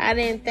up here. I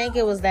didn't think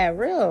it was that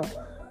real.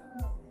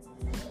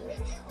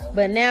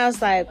 But now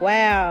it's like,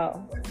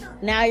 wow.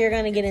 Now you're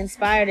going to get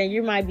inspired and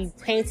you might be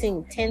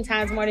painting 10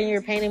 times more than you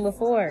were painting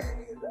before.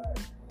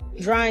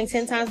 Drawing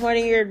 10 times more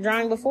than you were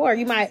drawing before.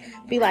 You might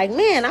be like,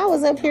 man, I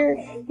was up here,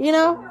 you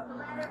know,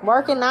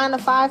 working 9 to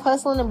 5,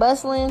 hustling and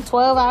bustling,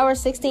 12-hour,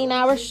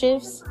 16-hour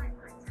shifts,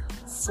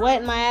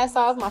 sweating my ass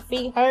off, my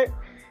feet hurt.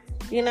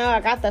 You know, I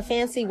got the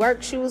fancy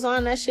work shoes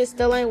on, that shit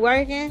still ain't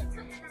working.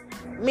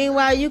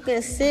 Meanwhile, you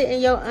can sit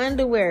in your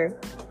underwear,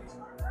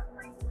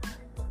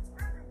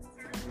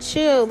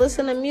 chill,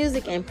 listen to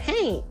music, and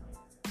paint.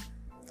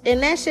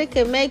 And that shit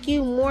could make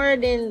you more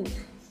than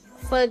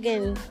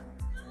fucking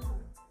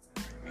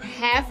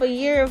half a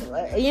year of,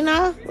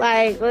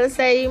 like, let's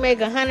say you make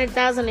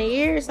 100,000 a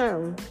year or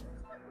something.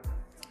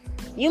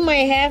 You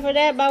made half of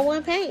that by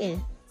one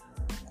painting.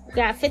 You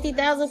got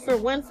 50,000 for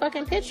one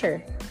fucking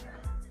picture.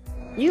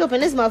 You up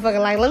in this motherfucker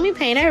like, let me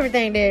paint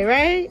everything there,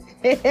 right?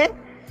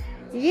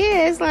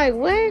 Yeah, it's like,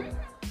 what?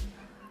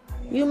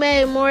 You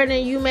made more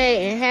than you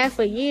made in half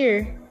a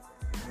year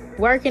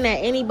working at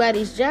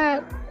anybody's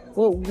job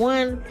with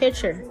one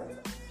picture.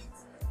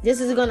 This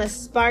is going to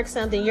spark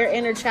something. Your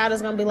inner child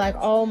is going to be like,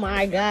 oh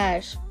my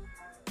gosh,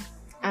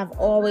 I've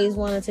always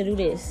wanted to do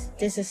this.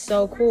 This is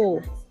so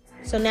cool.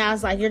 So now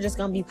it's like you're just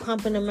going to be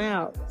pumping them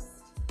out.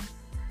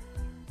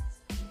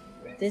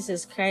 This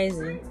is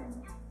crazy.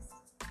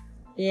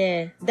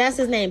 Yeah, that's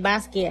his name,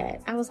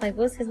 Basquiat. I was like,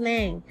 what's his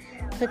name?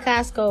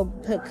 Picasso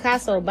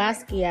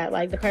Basquiat,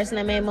 like the person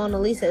that made Mona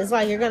Lisa. It's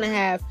like you're going to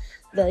have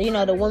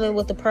the woman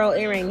with the pearl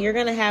earring. You're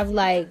going to have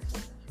like,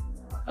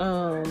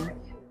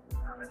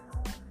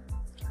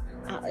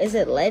 is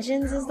it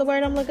legends is the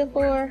word I'm looking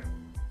for?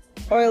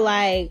 Or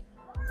like,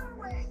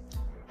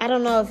 I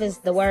don't know if it's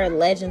the word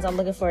legends I'm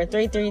looking for.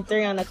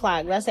 333 on the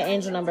clock. That's the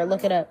angel number.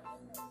 Look it up.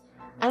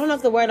 I don't know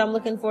if the word I'm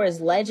looking for is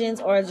legends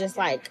or just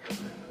like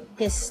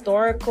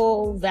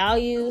historical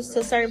values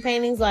to certain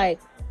paintings. Like,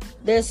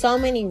 there's so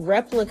many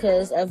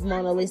replicas of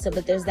Mona Lisa,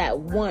 but there's that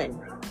one.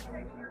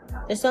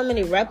 There's so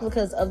many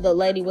replicas of the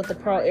lady with the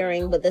pearl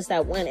earring, but there's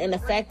that one. And the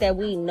fact that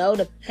we know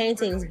the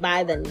paintings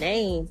by the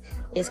name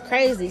is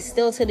crazy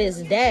still to this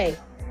day.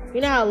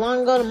 You know how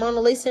long ago the Mona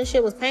Lisa and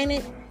shit was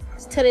painted?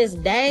 To this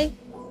day,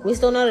 we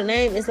still know the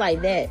name. It's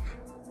like that.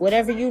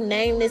 Whatever you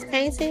name this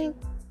painting,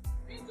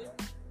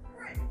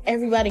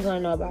 everybody gonna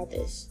know about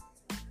this.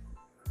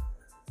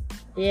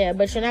 Yeah,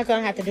 but you're not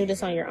gonna have to do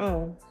this on your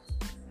own.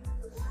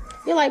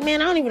 You're like,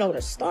 man, I don't even know where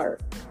to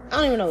start. I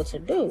don't even know what to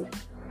do.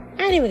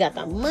 I ain't even got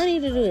the money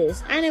to do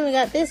this. I ain't even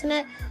got this and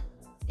that.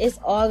 It's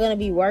all gonna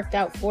be worked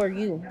out for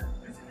you.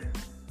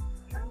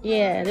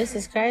 Yeah, this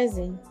is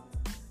crazy.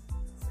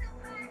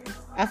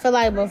 I feel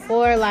like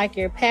before, like,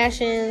 your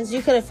passions,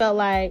 you could have felt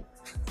like,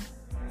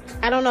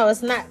 I don't know,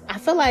 it's not, I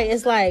feel like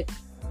it's like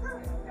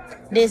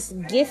this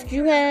gift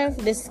you have,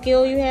 this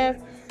skill you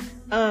have,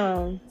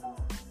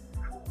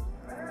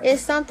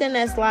 it's something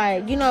that's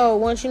like,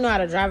 once you know how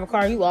to drive a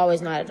car, you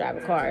always know how to drive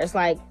a car. It's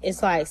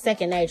like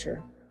second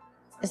nature.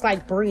 It's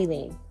like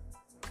breathing.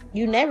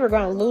 You never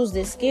gonna lose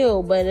this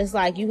skill, but it's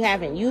like you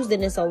haven't used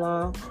it in so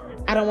long.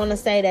 I don't want to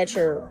say that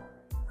you're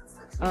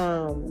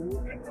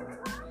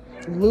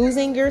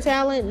losing your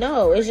talent.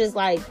 No, it's just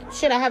like,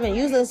 shit, I haven't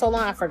used it in so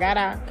long, I forgot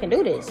I can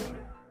do this.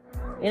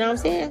 You know what I'm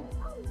saying?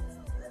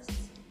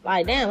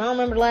 Like, damn, I don't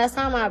remember the last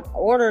time I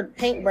ordered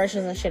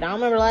paintbrushes and shit. I don't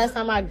remember the last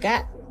time I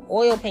got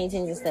oil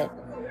paintings and stuff.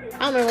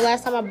 I don't remember the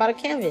last time I bought a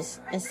canvas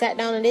and sat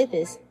down and did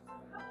this.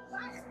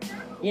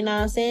 You know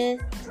what I'm saying?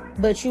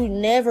 But you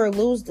never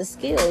lose the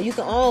skill. You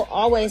can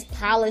always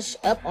polish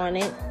up on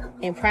it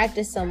and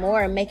practice some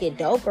more and make it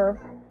doper.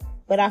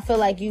 But I feel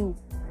like you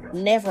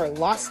never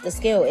lost the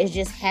skill. It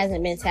just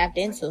hasn't been tapped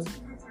into.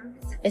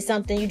 It's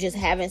something you just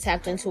haven't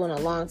tapped into in a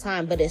long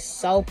time, but it's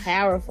so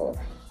powerful.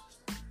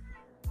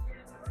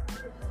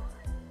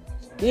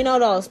 You know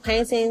those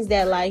paintings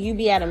that, like, you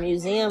be at a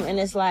museum and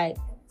it's like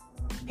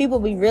people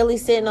be really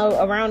sitting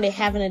around it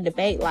having a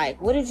debate,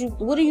 like, what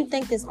do you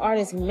think this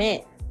artist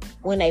meant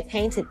when they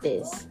painted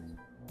this?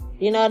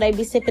 They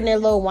be sipping their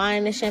little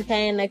wine and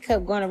champagne in their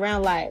cup, going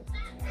around like,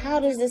 how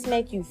does this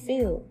make you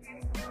feel?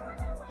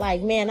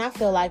 Like, man, I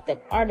feel like the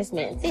artist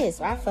meant this,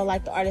 or I feel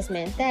like the artist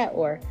meant that,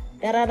 or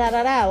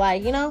da-da-da-da-da.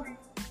 Like,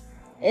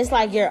 it's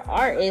like your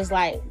art is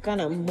like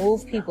gonna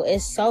move people.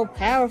 It's so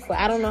powerful.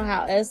 I don't know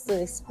how else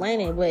to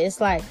explain it, but it's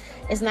like,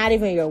 it's not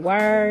even your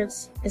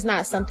words. It's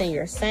not something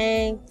you're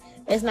saying.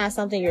 It's not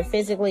something you're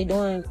physically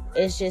doing.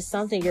 It's just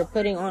something you're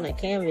putting on a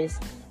canvas.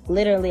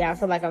 Literally, I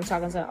feel like I'm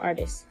talking to an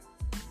artist.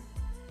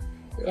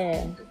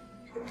 Yeah.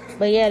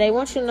 But yeah, they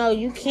want you to know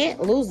you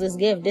can't lose this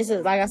gift. This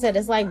is, like I said,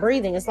 it's like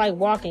breathing. It's like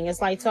walking.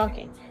 It's like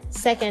talking.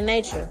 Second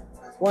nature.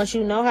 Once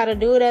you know how to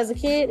do it as a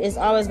kid, it's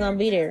always going to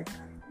be there.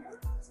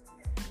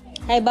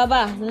 Hey,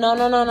 Baba. No.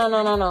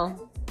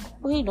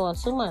 What are you doing?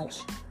 Too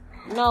much.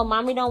 No,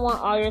 mommy don't want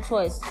all your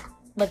toys.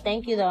 But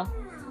thank you, though.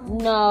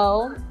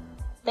 No.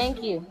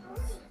 Thank you.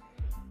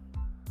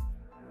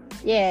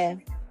 Yeah.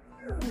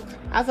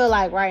 I feel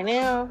like right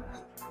now,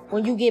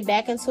 when you get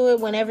back into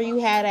it, whenever you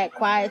have that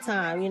quiet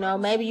time,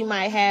 maybe you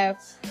might have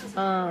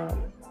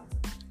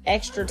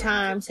extra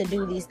time to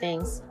do these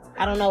things.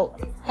 I don't know.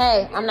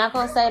 Hey, I'm not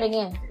going to say it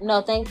again.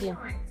 No, thank you.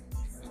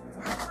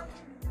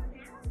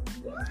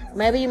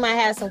 Maybe you might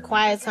have some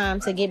quiet time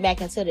to get back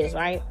into this,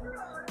 right?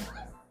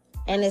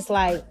 And it's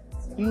like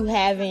you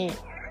haven't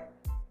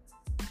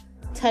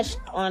touched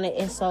on it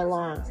in so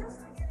long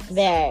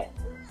that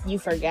you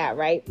forgot,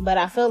 right? But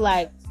I feel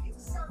like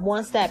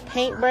once that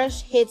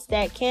paintbrush hits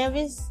that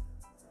canvas,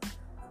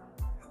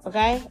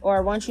 okay,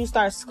 or once you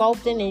start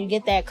sculpting and you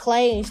get that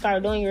clay and you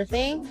start doing your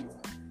thing,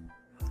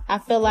 I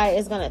feel like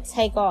it's going to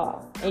take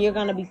off and you're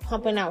going to be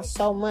pumping out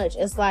so much.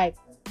 It's like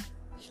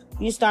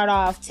You start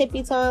off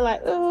tippy toeing,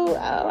 like, ooh,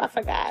 oh, I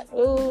forgot.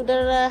 Ooh,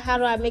 da da da. How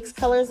do I mix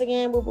colors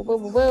again? Boop, boop,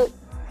 boop, boop, boop.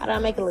 How do I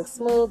make it look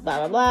smooth?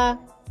 Blah, blah, blah.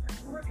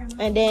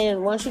 And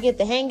then once you get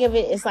the hang of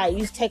it, it's like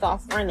you take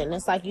off running.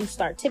 It's like you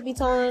start tippy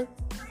toeing.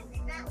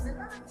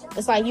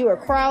 It's like you were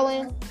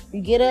crawling. You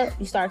get up,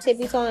 you start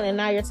tippy toeing, and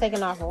now you're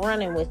taking off and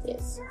running with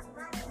this.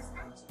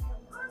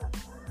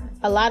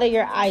 A lot of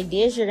your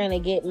ideas you're going to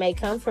get may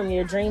come from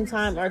your dream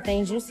time or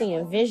things you see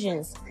in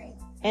visions.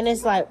 And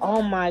it's like,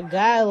 oh my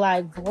God,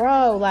 like,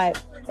 bro, like,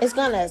 it's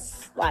going to,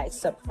 like,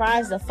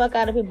 surprise the fuck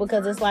out of people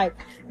because it's like,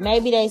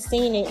 maybe they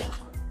seen it.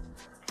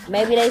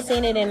 Maybe they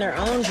seen it in their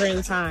own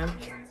dream time.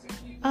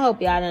 I hope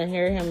y'all didn't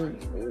hear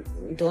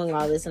him doing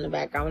all this in the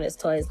background with his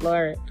toys.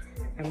 Lord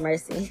have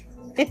mercy.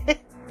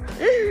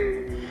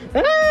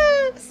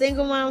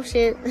 Single mom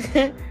shit.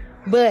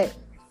 But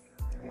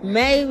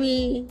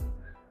maybe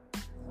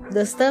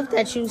the stuff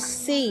that you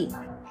see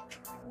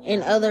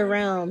in other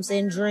realms,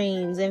 in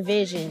dreams, and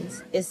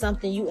visions, is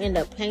something you end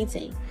up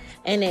painting.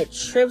 And it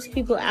trips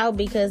people out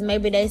because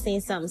maybe they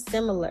seen something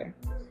similar.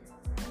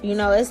 You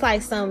know, it's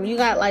like you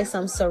got like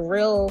some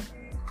surreal,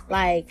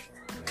 like,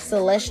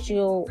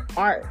 celestial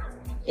art.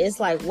 It's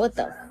like, what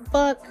the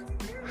fuck?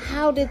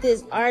 How did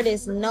this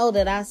artist know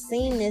that I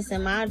seen this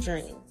in my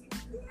dream?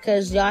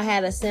 Because y'all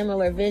had a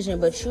similar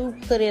vision, but you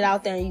put it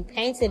out there and you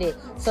painted it.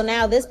 So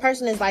now this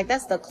person is like,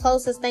 that's the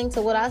closest thing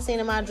to what I seen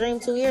in my dream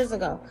 2 years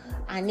ago.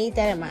 I need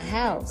that in my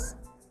house.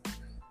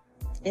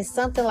 It's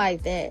something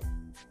like that.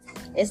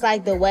 It's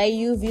like the way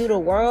you view the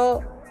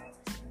world,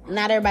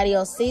 not everybody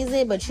else sees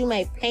it, but you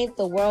may paint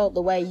the world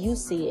the way you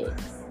see it.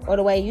 Or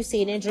the way you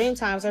see it in dream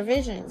times or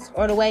visions.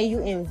 Or the way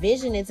you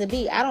envision it to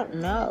be. I don't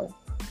know.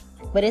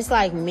 But it's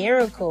like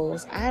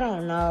miracles. I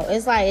don't know.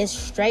 It's like it's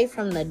straight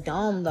from the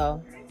dome,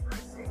 though.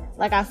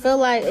 Like, I feel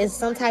like it's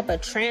some type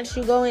of trance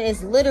you go in.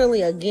 It's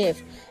literally a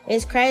gift.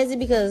 It's crazy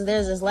because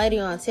there's this lady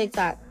on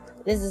TikTok.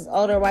 This is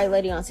older white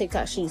lady on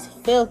TikTok. She's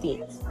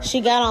filthy.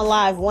 She got on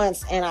live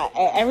once, and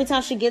every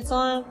time she gets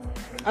on,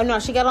 oh no,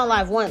 she got on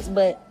live once,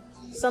 but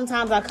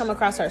sometimes I come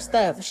across her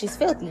stuff. She's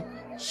filthy.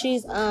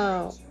 She's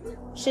a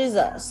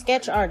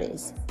sketch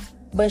artist,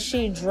 but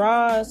she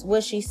draws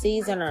what she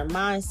sees in her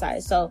mind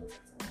sight. So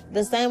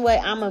the same way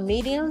I'm a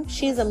medium,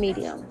 she's a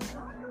medium.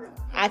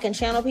 I can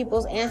channel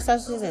people's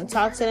ancestors and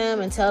talk to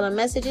them and tell them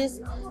messages.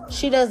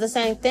 She does the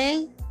same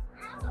thing,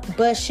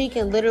 but she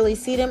can literally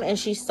see them, and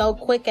she's so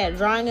quick at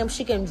drawing them.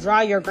 She can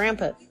draw your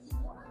grandpa.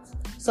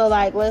 So,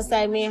 like, let's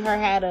say me and her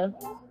had a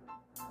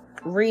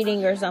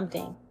reading or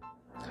something.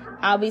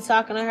 I'll be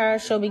talking to her.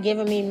 She'll be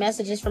giving me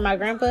messages from my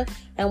grandpa,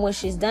 and when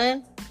she's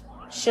done,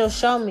 she'll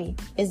show me,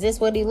 is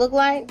this what he look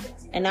like?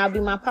 And I'll be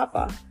my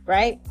papa,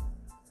 right?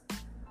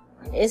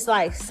 It's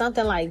like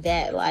something like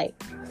that. Like,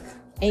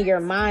 in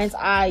your mind's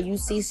eye, you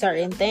see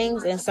certain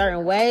things in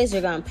certain ways.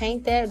 You're going to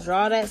paint that,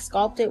 draw that,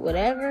 sculpt it,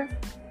 whatever.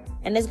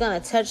 And it's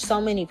going to touch so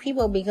many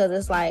people because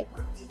it's like,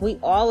 we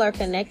all are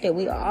connected.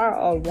 We are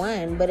all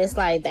one. But it's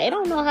like, they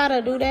don't know how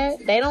to do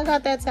that. They don't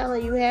got that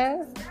talent you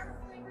have.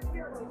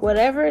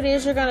 Whatever it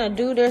is you're going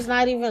to do, there's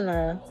not even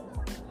a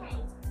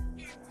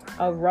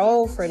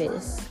role for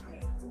this.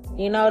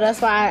 You know,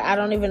 that's why I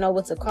don't even know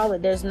what to call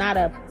it. There's not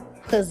a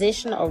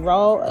position, a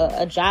role,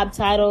 a job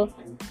title,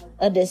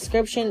 a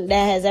description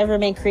that has ever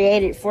been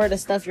created for the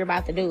stuff you're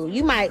about to do.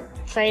 You might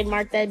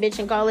trademark that bitch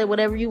and call it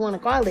whatever you want to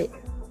call it.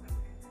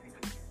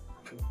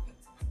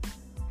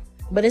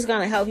 But it's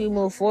going to help you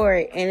move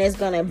forward, and it's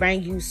going to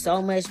bring you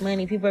so much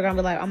money. People are going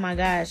to be like, oh my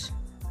gosh.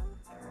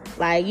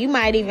 Like, you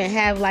might even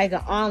have like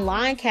an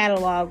online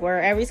catalog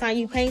where every time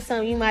you paint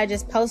something, you might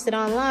just post it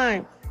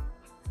online.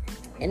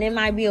 And it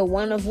might be a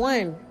one of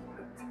one.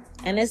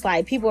 And it's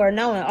like, people are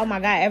knowing, oh my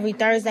God, every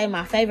Thursday,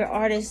 my favorite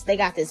artists, they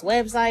got this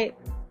website.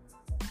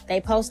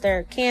 They post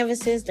their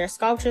canvases, their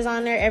sculptures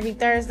on there every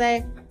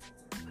Thursday.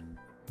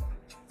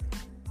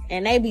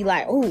 And they be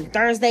like, ooh,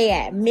 Thursday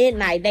at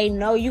midnight. They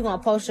know you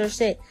gonna post your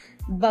shit.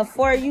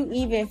 Before you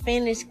even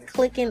finish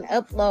clicking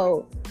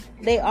upload,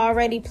 they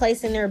already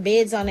placing their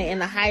bids on it,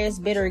 and the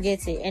highest bidder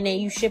gets it. And then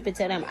you ship it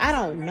to them. I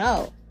don't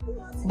know.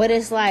 But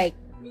it's like,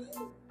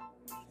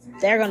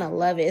 they're gonna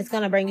love it. It's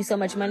gonna bring you so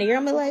much money. You're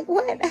gonna be like,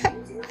 what?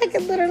 I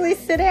could literally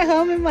sit at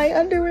home in my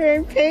underwear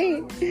and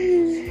paint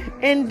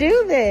and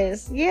do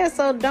this. Yeah,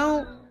 so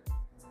don't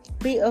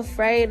be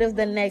afraid of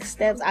the next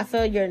steps. I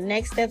feel your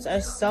next steps are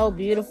so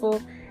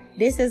beautiful.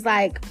 This is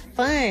like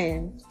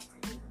fun.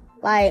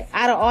 Like,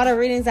 out of all the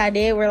readings I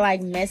did were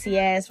like messy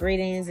ass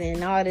readings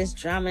and all this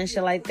drama and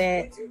shit like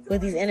that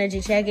with these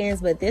energy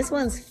check-ins, but this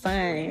one's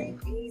fun.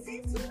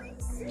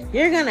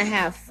 You're gonna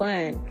have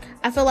fun.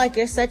 I feel like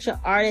you're such an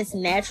artist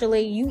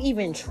naturally. You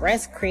even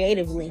dress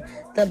creatively.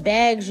 The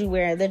bags you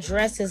wear, the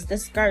dresses, the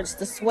skirts,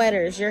 the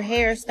sweaters, your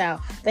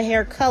hairstyle, the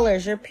hair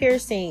colors, your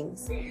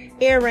piercings,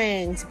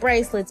 earrings,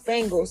 bracelets,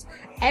 bangles.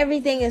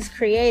 Everything is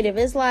creative.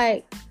 It's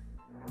like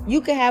you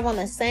could have on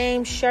the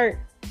same shirt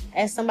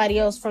as somebody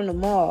else from the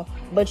mall,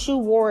 but you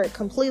wore it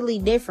completely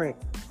different.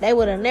 They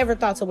would have never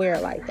thought to wear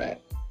it like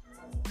that.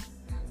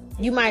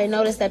 You might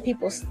notice that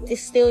people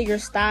steal your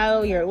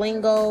style, your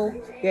lingo,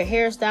 your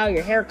hairstyle,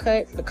 your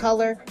haircut, the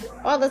color,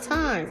 all the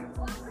time.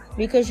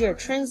 Because you're a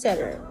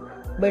trendsetter.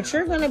 But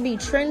you're going to be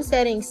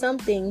trendsetting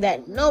something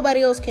that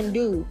nobody else can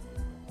do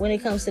when it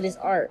comes to this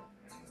art.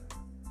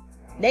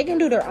 They can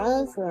do their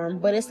own form,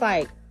 but it's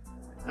like,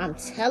 I'm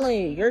telling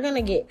you, you're going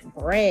to get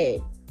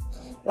bread.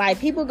 Like,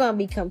 people going to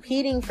be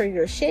competing for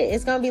your shit.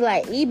 It's going to be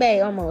like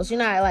eBay almost. You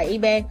know how like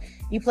eBay,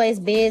 you place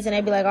bids and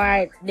they be like, all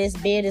right, this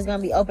bid is going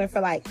to be open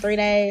for like 3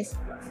 days.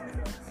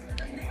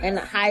 And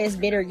the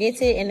highest bidder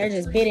gets it, and they're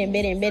just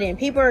bidding.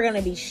 People are going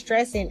to be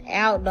stressing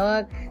out,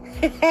 dog.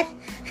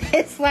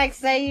 It's like,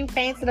 say you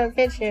painted a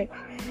picture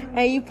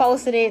and you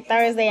posted it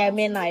Thursday at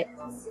midnight.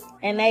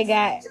 And they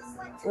got,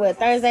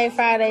 Thursday,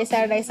 Friday,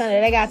 Saturday, Sunday.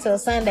 They got till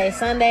Sunday.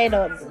 Sunday,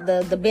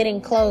 the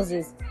bidding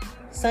closes.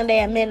 Sunday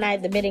at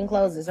midnight, the bidding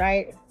closes,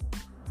 right?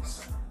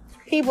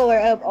 People are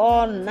up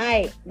all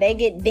night. They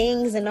get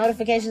dings and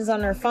notifications on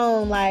their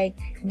phone, like,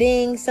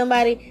 ding,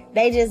 somebody,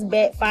 they just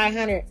bet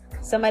 500.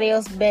 Somebody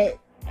else bet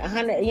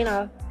 100,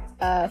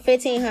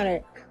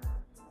 1,500.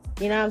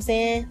 You know what I'm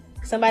saying?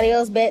 Somebody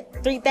else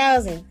bet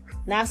 3,000.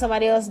 Now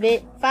somebody else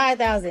bet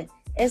 5,000.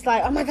 It's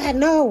like, oh my God,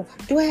 no.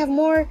 Do I have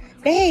more?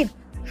 Babe,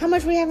 how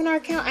much we have in our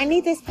account? I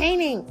need this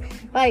painting.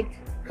 Like,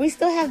 we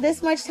still have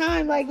this much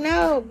time. Like,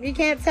 no, you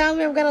can't tell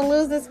me I'm going to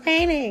lose this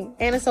painting.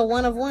 And it's a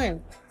 1 of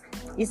 1.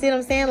 You see what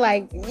I'm saying?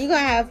 Like, you're going to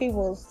have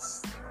people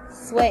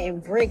sweating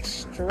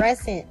bricks,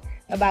 stressing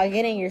about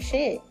getting your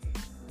shit.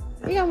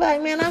 You're going to be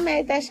like, man, I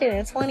made that shit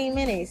in 20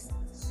 minutes.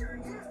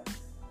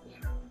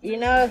 You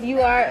know, if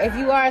you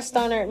are a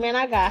stoner, man,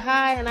 I got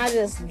high and I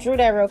just drew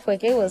that real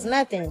quick. It was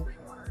nothing.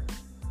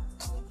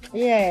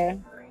 Yeah.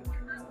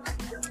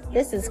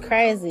 This is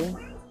crazy.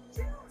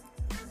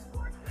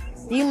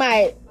 You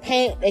might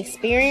paint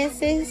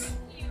experiences.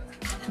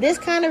 This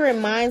kind of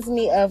reminds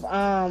me of,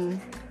 I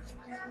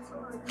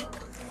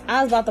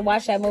was about to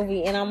watch that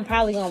movie and I'm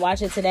probably going to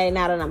watch it today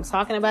now that I'm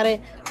talking about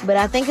it. But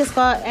I think it's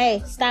called,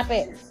 hey, stop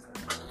it.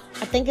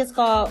 I think it's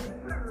called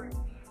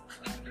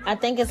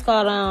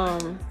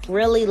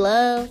Really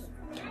Love.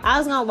 I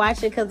was going to watch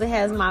it because it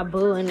has my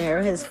boo in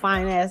there, his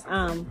fine ass,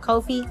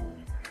 Kofi.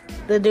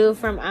 The dude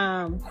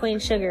from, Queen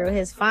Sugar, with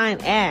his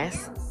fine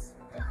ass.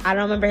 I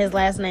don't remember his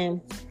last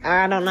name. Or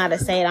I don't know how to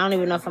say it. I don't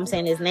even know if I'm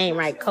saying his name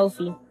right.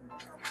 Kofi.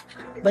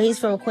 But he's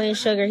from Queen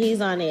Sugar.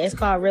 He's on it. It's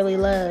called Really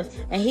Love.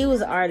 And he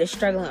was an artist,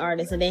 struggling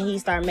artist. And then he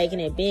started making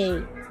it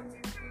big.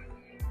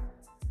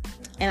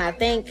 And I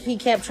think he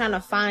kept trying to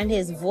find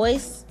his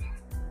voice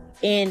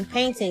in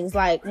paintings.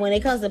 Like, when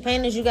it comes to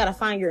paintings, you got to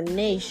find your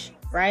niche,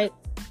 right?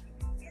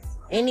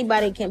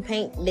 Anybody can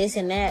paint this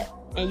and that.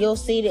 And you'll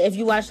see that if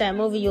you watch that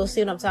movie, you'll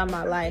see what I'm talking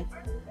about. Like,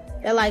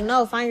 they're like,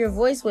 no, find your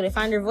voice with it.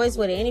 Find your voice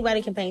with it.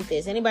 Anybody can paint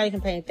this. Anybody can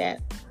paint that.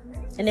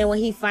 And then when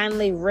he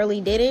finally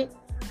really did it,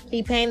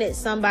 he painted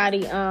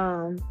somebody,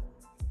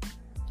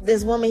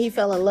 this woman he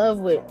fell in love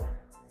with,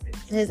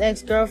 his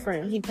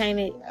ex-girlfriend. He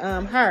painted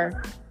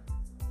her.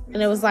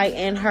 And it was like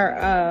in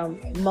her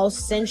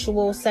most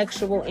sensual,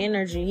 sexual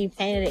energy. He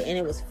painted it and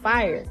it was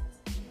fire.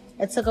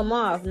 It took him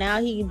off.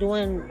 Now he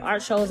doing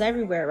art shows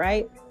everywhere,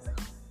 right?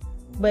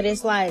 But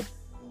it's like,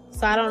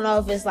 so I don't know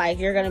if it's like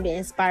you're going to be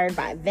inspired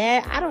by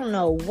that. I don't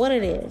know what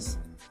it is.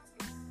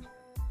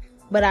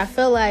 But I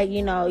feel like,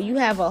 you know, you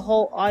have a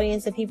whole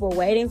audience of people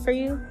waiting for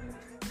you.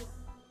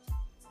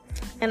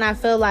 And I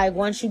feel like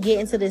once you get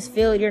into this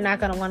field, you're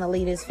not going to want to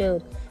leave this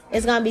field.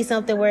 It's going to be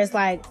something where it's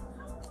like,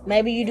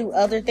 maybe you do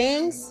other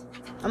things.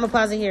 I'm going to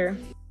pause it here.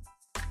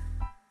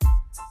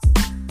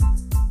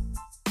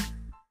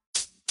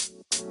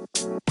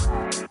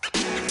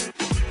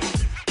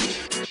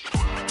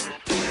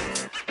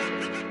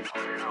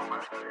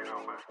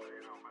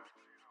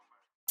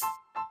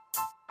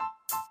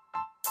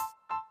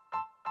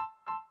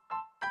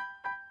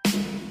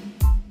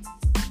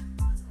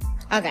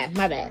 Okay,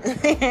 my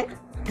bad.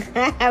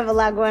 I have a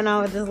lot going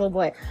on with this little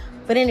boy.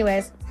 But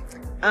anyways,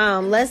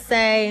 let's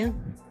say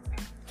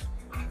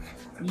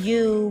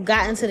you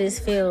got into this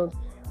field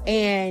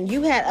and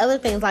you had other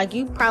things. Like,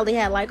 you probably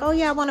had like, oh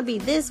yeah, I want to be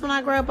this when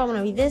I grow up. I want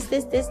to be this.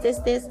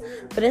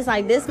 But it's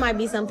like, this might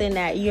be something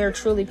that you're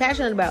truly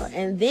passionate about.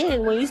 And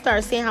then when you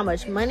start seeing how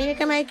much money it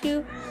can make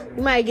you,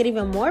 you might get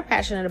even more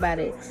passionate about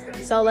it.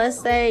 So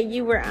let's say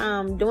you were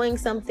doing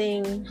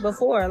something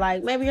before.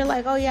 Like, maybe you're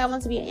like, oh yeah, I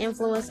want to be an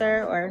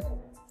influencer, or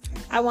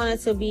I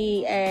wanted to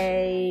be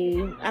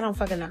I don't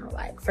fucking know,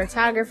 like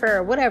photographer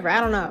or whatever. I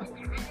don't know.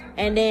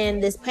 And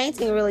then this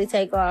painting really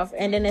take off.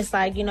 And then it's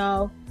like, you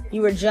know,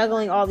 you were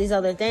juggling all these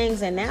other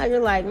things. And now you're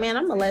like, man,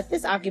 I'm going to let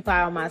this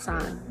occupy all my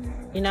time.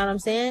 You know what I'm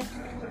saying?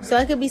 So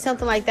it could be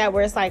something like that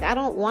where it's like, I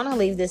don't want to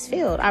leave this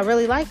field. I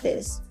really like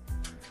this.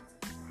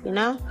 You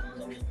know?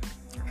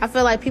 I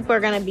feel like people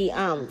are going to be,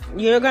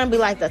 you're going to be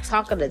like the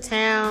talk of the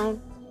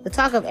town, the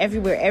talk of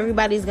everywhere.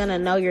 Everybody's going to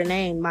know your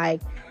name.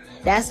 Like,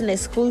 that's an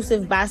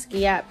exclusive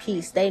Basquiat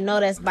piece. They know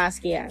that's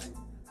Basquiat.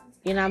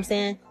 You know what I'm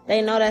saying?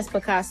 They know that's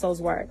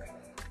Picasso's work.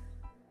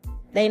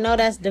 They know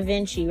that's Da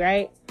Vinci,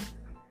 right?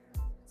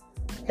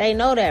 They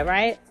know that,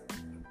 right?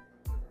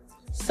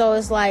 So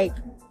it's like,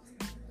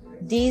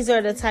 these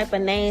are the type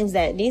of names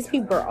that these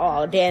people are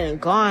all dead and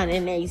gone,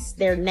 and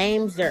their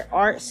names, their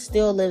art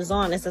still lives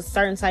on. It's a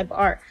certain type of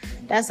art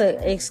that's an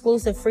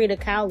exclusive Frida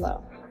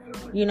Kahlo,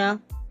 you know.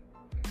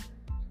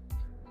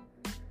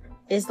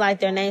 It's like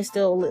their name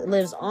still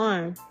lives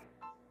on.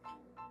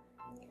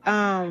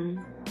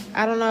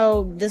 I don't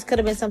know, this could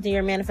have been something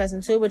you're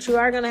manifesting too, but you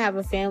are going to have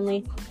a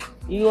family.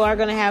 You are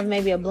going to have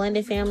maybe a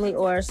blended family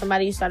or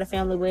somebody you start a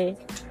family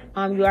with.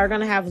 You are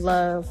going to have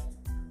love.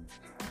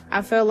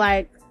 I feel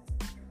like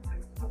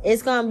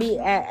it's going to be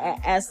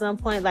at some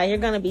point, like, you're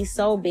going to be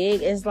so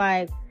big. It's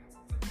like,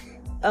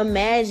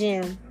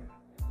 imagine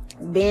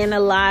being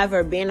alive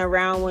or being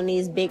around when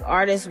these big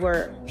artists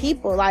were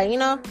people. Like, you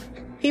know,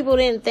 people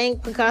didn't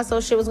think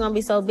Picasso shit was going to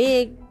be so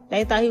big.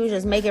 They thought he was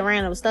just making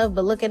random stuff,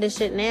 but look at this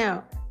shit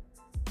now.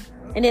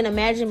 And then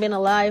imagine being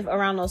alive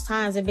around those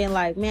times and being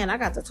like, man, I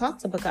got to talk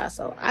to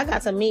Picasso. I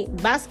got to meet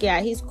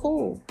Basquiat. He's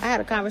cool. I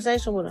had a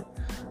conversation with him.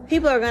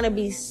 People are going to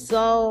be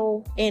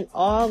so in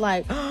awe,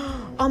 like,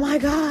 oh my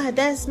God,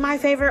 that's my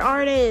favorite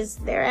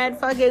artist. They're at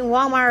fucking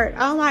Walmart.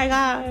 Oh my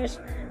gosh.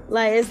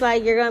 Like, it's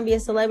like you're going to be a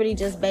celebrity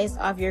just based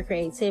off your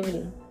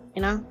creativity,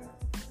 you know?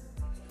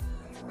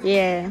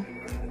 Yeah.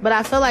 But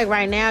I feel like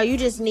right now you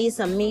just need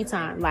some me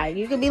time. Like,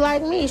 you could be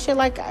like me. Shit,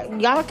 like,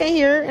 y'all can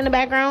hear in the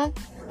background.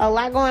 A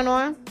lot going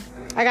on.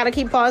 I got to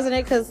keep pausing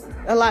it because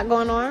a lot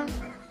going on.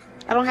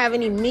 I don't have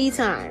any me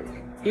time.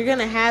 You're going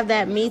to have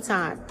that me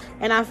time.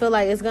 And I feel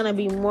like it's going to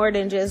be more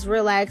than just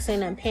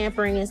relaxing and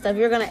pampering and stuff.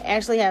 You're going to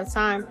actually have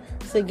time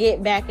to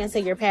get back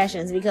into your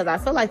passions, because I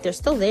feel like they're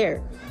still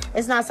there.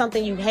 It's not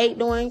something you hate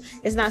doing.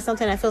 It's not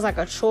something that feels like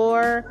a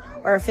chore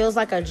or it feels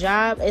like a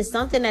job. It's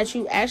something that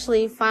you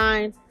actually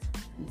find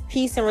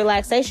peace and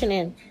relaxation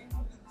in.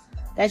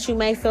 That you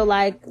may feel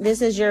like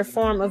this is your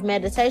form of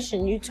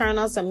meditation. You turn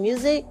on some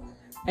music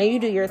and you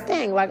do your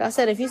thing. Like I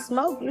said, if you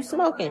smoke, you're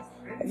smoking.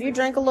 If you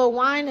drink a little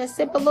wine and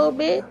sip a little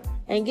bit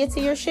and get to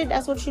your shit,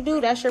 that's what you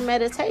do. That's your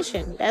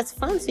meditation. That's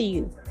fun to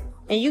you.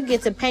 And you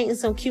get to paint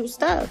some cute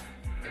stuff.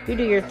 You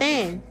do your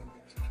thing.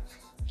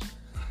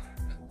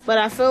 But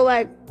I feel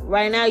like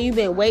right now you've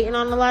been waiting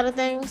on a lot of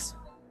things.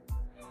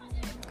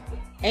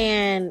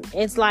 And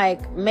it's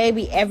like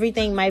maybe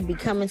everything might be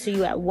coming to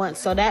you at once.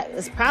 So that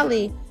is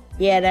probably,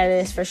 yeah, that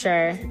is for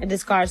sure. And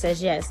this card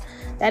says yes.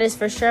 That is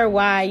for sure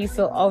why you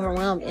feel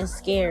overwhelmed and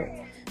scared.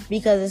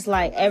 Because it's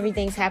like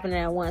everything's happening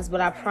at once.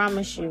 But I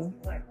promise you,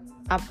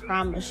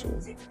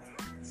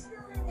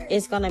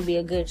 it's going to be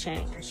a good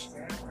change.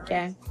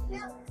 Okay?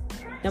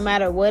 No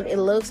matter what it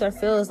looks or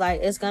feels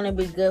like, it's going to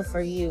be good for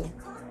you.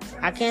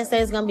 I can't say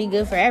it's going to be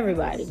good for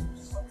everybody.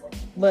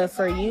 But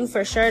for you,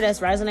 for sure,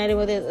 that's resonated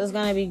with it, it's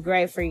going to be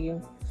great for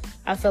you.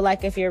 I feel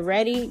like if you're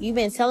ready, you've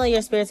been telling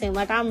your spirit team,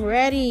 like, I'm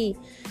ready.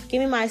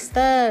 Give me my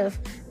stuff.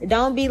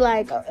 Don't be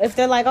like, if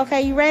they're like,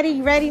 okay, you ready?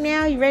 You ready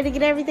now? You ready to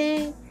get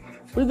everything?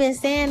 We've been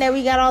saying that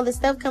we got all this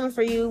stuff coming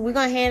for you. We're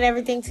going to hand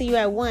everything to you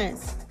at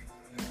once.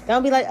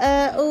 Don't be like,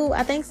 ooh,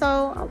 I think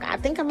so. Okay, I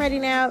think I'm ready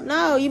now.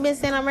 No, you've been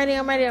saying, I'm ready.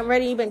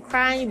 You've been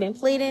crying. You've been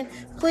pleading.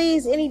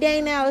 Please, any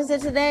day now. Is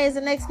it today? Is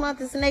it next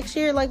month? Is it next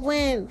year? Like,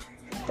 when?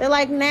 They're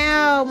like,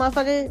 now,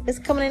 motherfucker. It's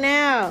coming in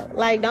now.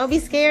 Like, don't be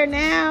scared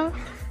now.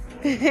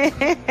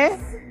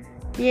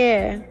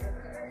 Yeah.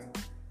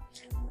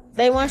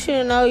 They want you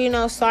to know, you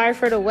know, sorry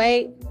for the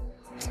wait.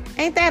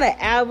 Ain't that an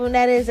album?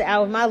 That is an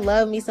album. I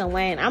love me some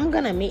Wayne. I'm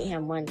going to meet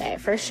him one day,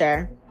 for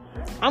sure.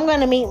 I'm going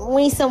to meet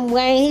me some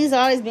Wayne. He's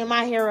always been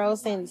my hero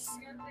since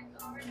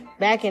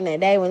back in the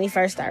day when he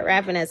first started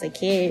rapping as a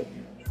kid.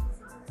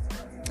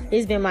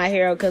 He's been my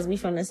hero because we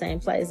from the same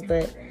place.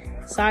 But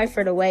sorry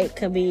for the wait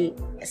could be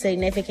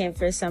significant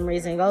for some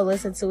reason. Go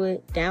listen to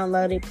it,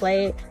 download it,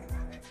 play it.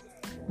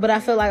 But I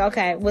feel like,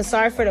 okay, with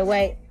Sorry for the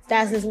Wait,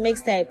 that's his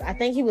mixtape. I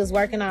think he was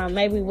working on,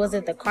 maybe was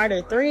it the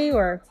Carter 3,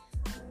 or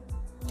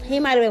he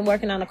might have been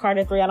working on the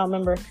Carter 3. I don't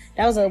remember.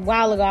 That was a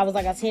while ago. I was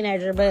like a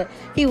teenager, but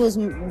he was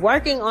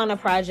working on a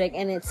project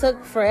and it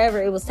took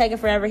forever. It was taking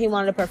forever. He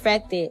wanted to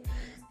perfect it.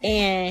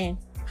 And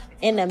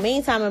in the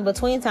meantime, in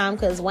between time,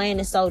 because Wayne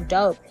is so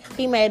dope,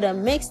 he made a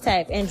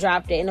mixtape and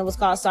dropped it, and it was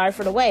called Sorry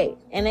for the Wait.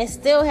 And it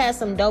still has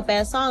some dope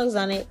ass songs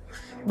on it,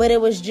 but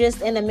it was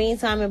just in the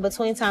meantime, in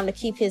between time, to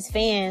keep his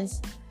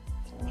fans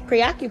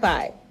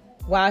preoccupied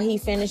while he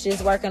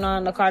finishes working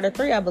on the Carter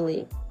 3, I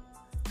believe.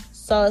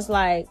 So it's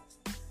like,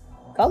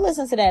 go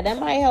listen to that. That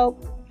might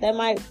help. That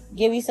might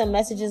give you some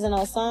messages in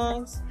those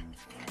songs.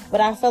 But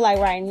I feel like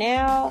right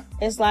now,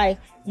 it's like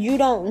you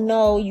don't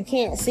know, you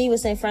can't see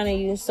what's in front of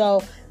you.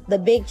 So the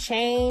big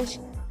change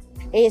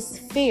is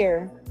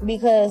fear,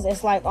 because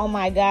it's like, oh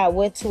my God,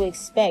 what to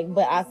expect.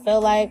 But I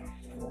feel like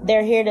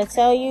they're here to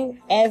tell you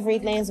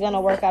everything's going to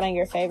work out in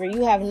your favor.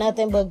 You have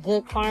nothing but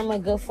good karma,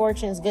 good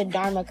fortunes, good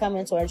dharma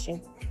coming towards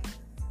you.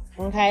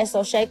 Okay,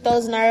 so shake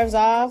those nerves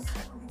off.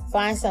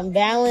 Find some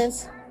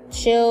balance.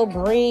 Chill,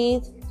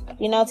 breathe.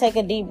 You know, take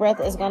a deep breath.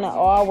 It's going to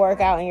all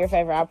work out in your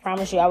favor. I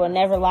promise you, I would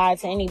never lie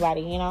to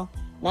anybody, you know.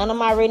 None of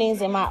my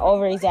readings am I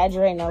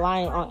over-exaggerating or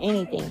lying on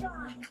anything.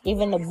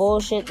 Even the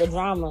bullshit, the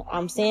drama.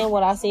 I'm seeing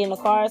what I see in the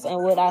cards,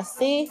 and what I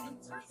see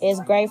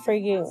is great for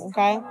you,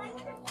 okay?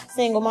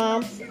 Single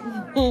mom.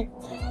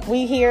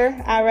 We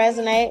here. I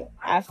resonate.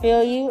 I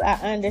feel you.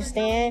 I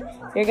understand.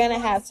 You're going to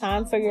have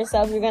time for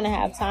yourself. You're going to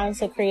have time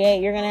to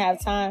create. You're going to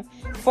have time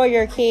for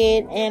your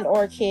kid and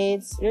or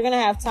kids. You're going to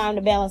have time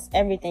to balance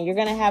everything. You're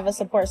going to have a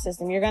support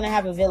system. You're going to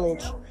have a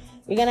village.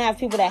 You're going to have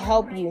people that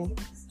help you.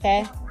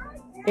 Okay?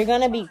 You're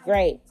going to be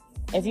great.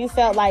 If you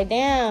felt like,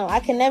 damn, I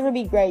can never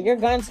be great, you're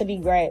going to be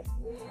great.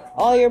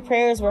 All your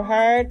prayers were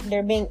heard.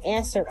 They're being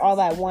answered all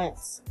at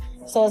once.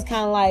 So it's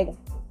kind of like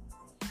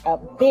a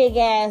big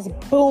ass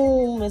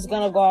boom is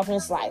going to go off, and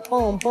it's like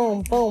boom,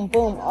 boom, boom,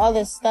 boom, all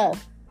this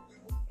stuff.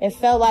 It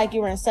felt like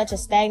you were in such a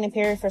stagnant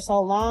period for so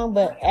long,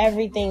 but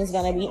everything's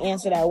going to be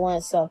answered at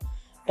once. So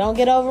don't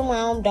get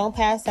overwhelmed. Don't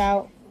pass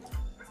out.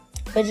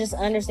 But just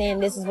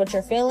understand this is what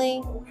you're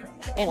feeling,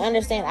 and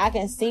understand I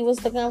can see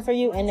what's to come for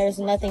you, and there's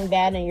nothing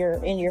bad in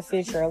your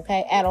future,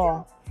 okay? At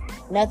all.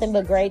 Nothing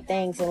but great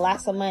things and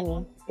lots of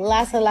money.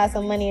 Lots and lots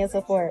of money and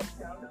support.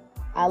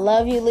 I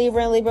love you,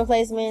 Libra and Libra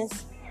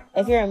placements.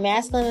 If you're a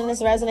masculine and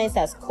this resonates,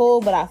 that's cool,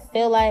 but I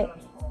feel like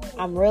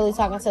I'm really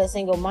talking to a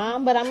single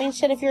mom. But I mean,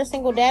 shit, if you're a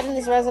single dad and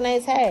this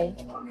resonates, hey,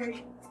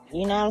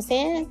 you know what I'm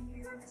saying?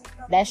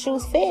 That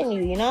shoe's fitting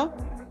you, you know?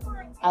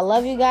 I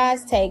love you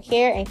guys. Take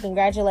care, and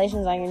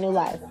congratulations on your new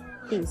life.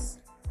 Peace.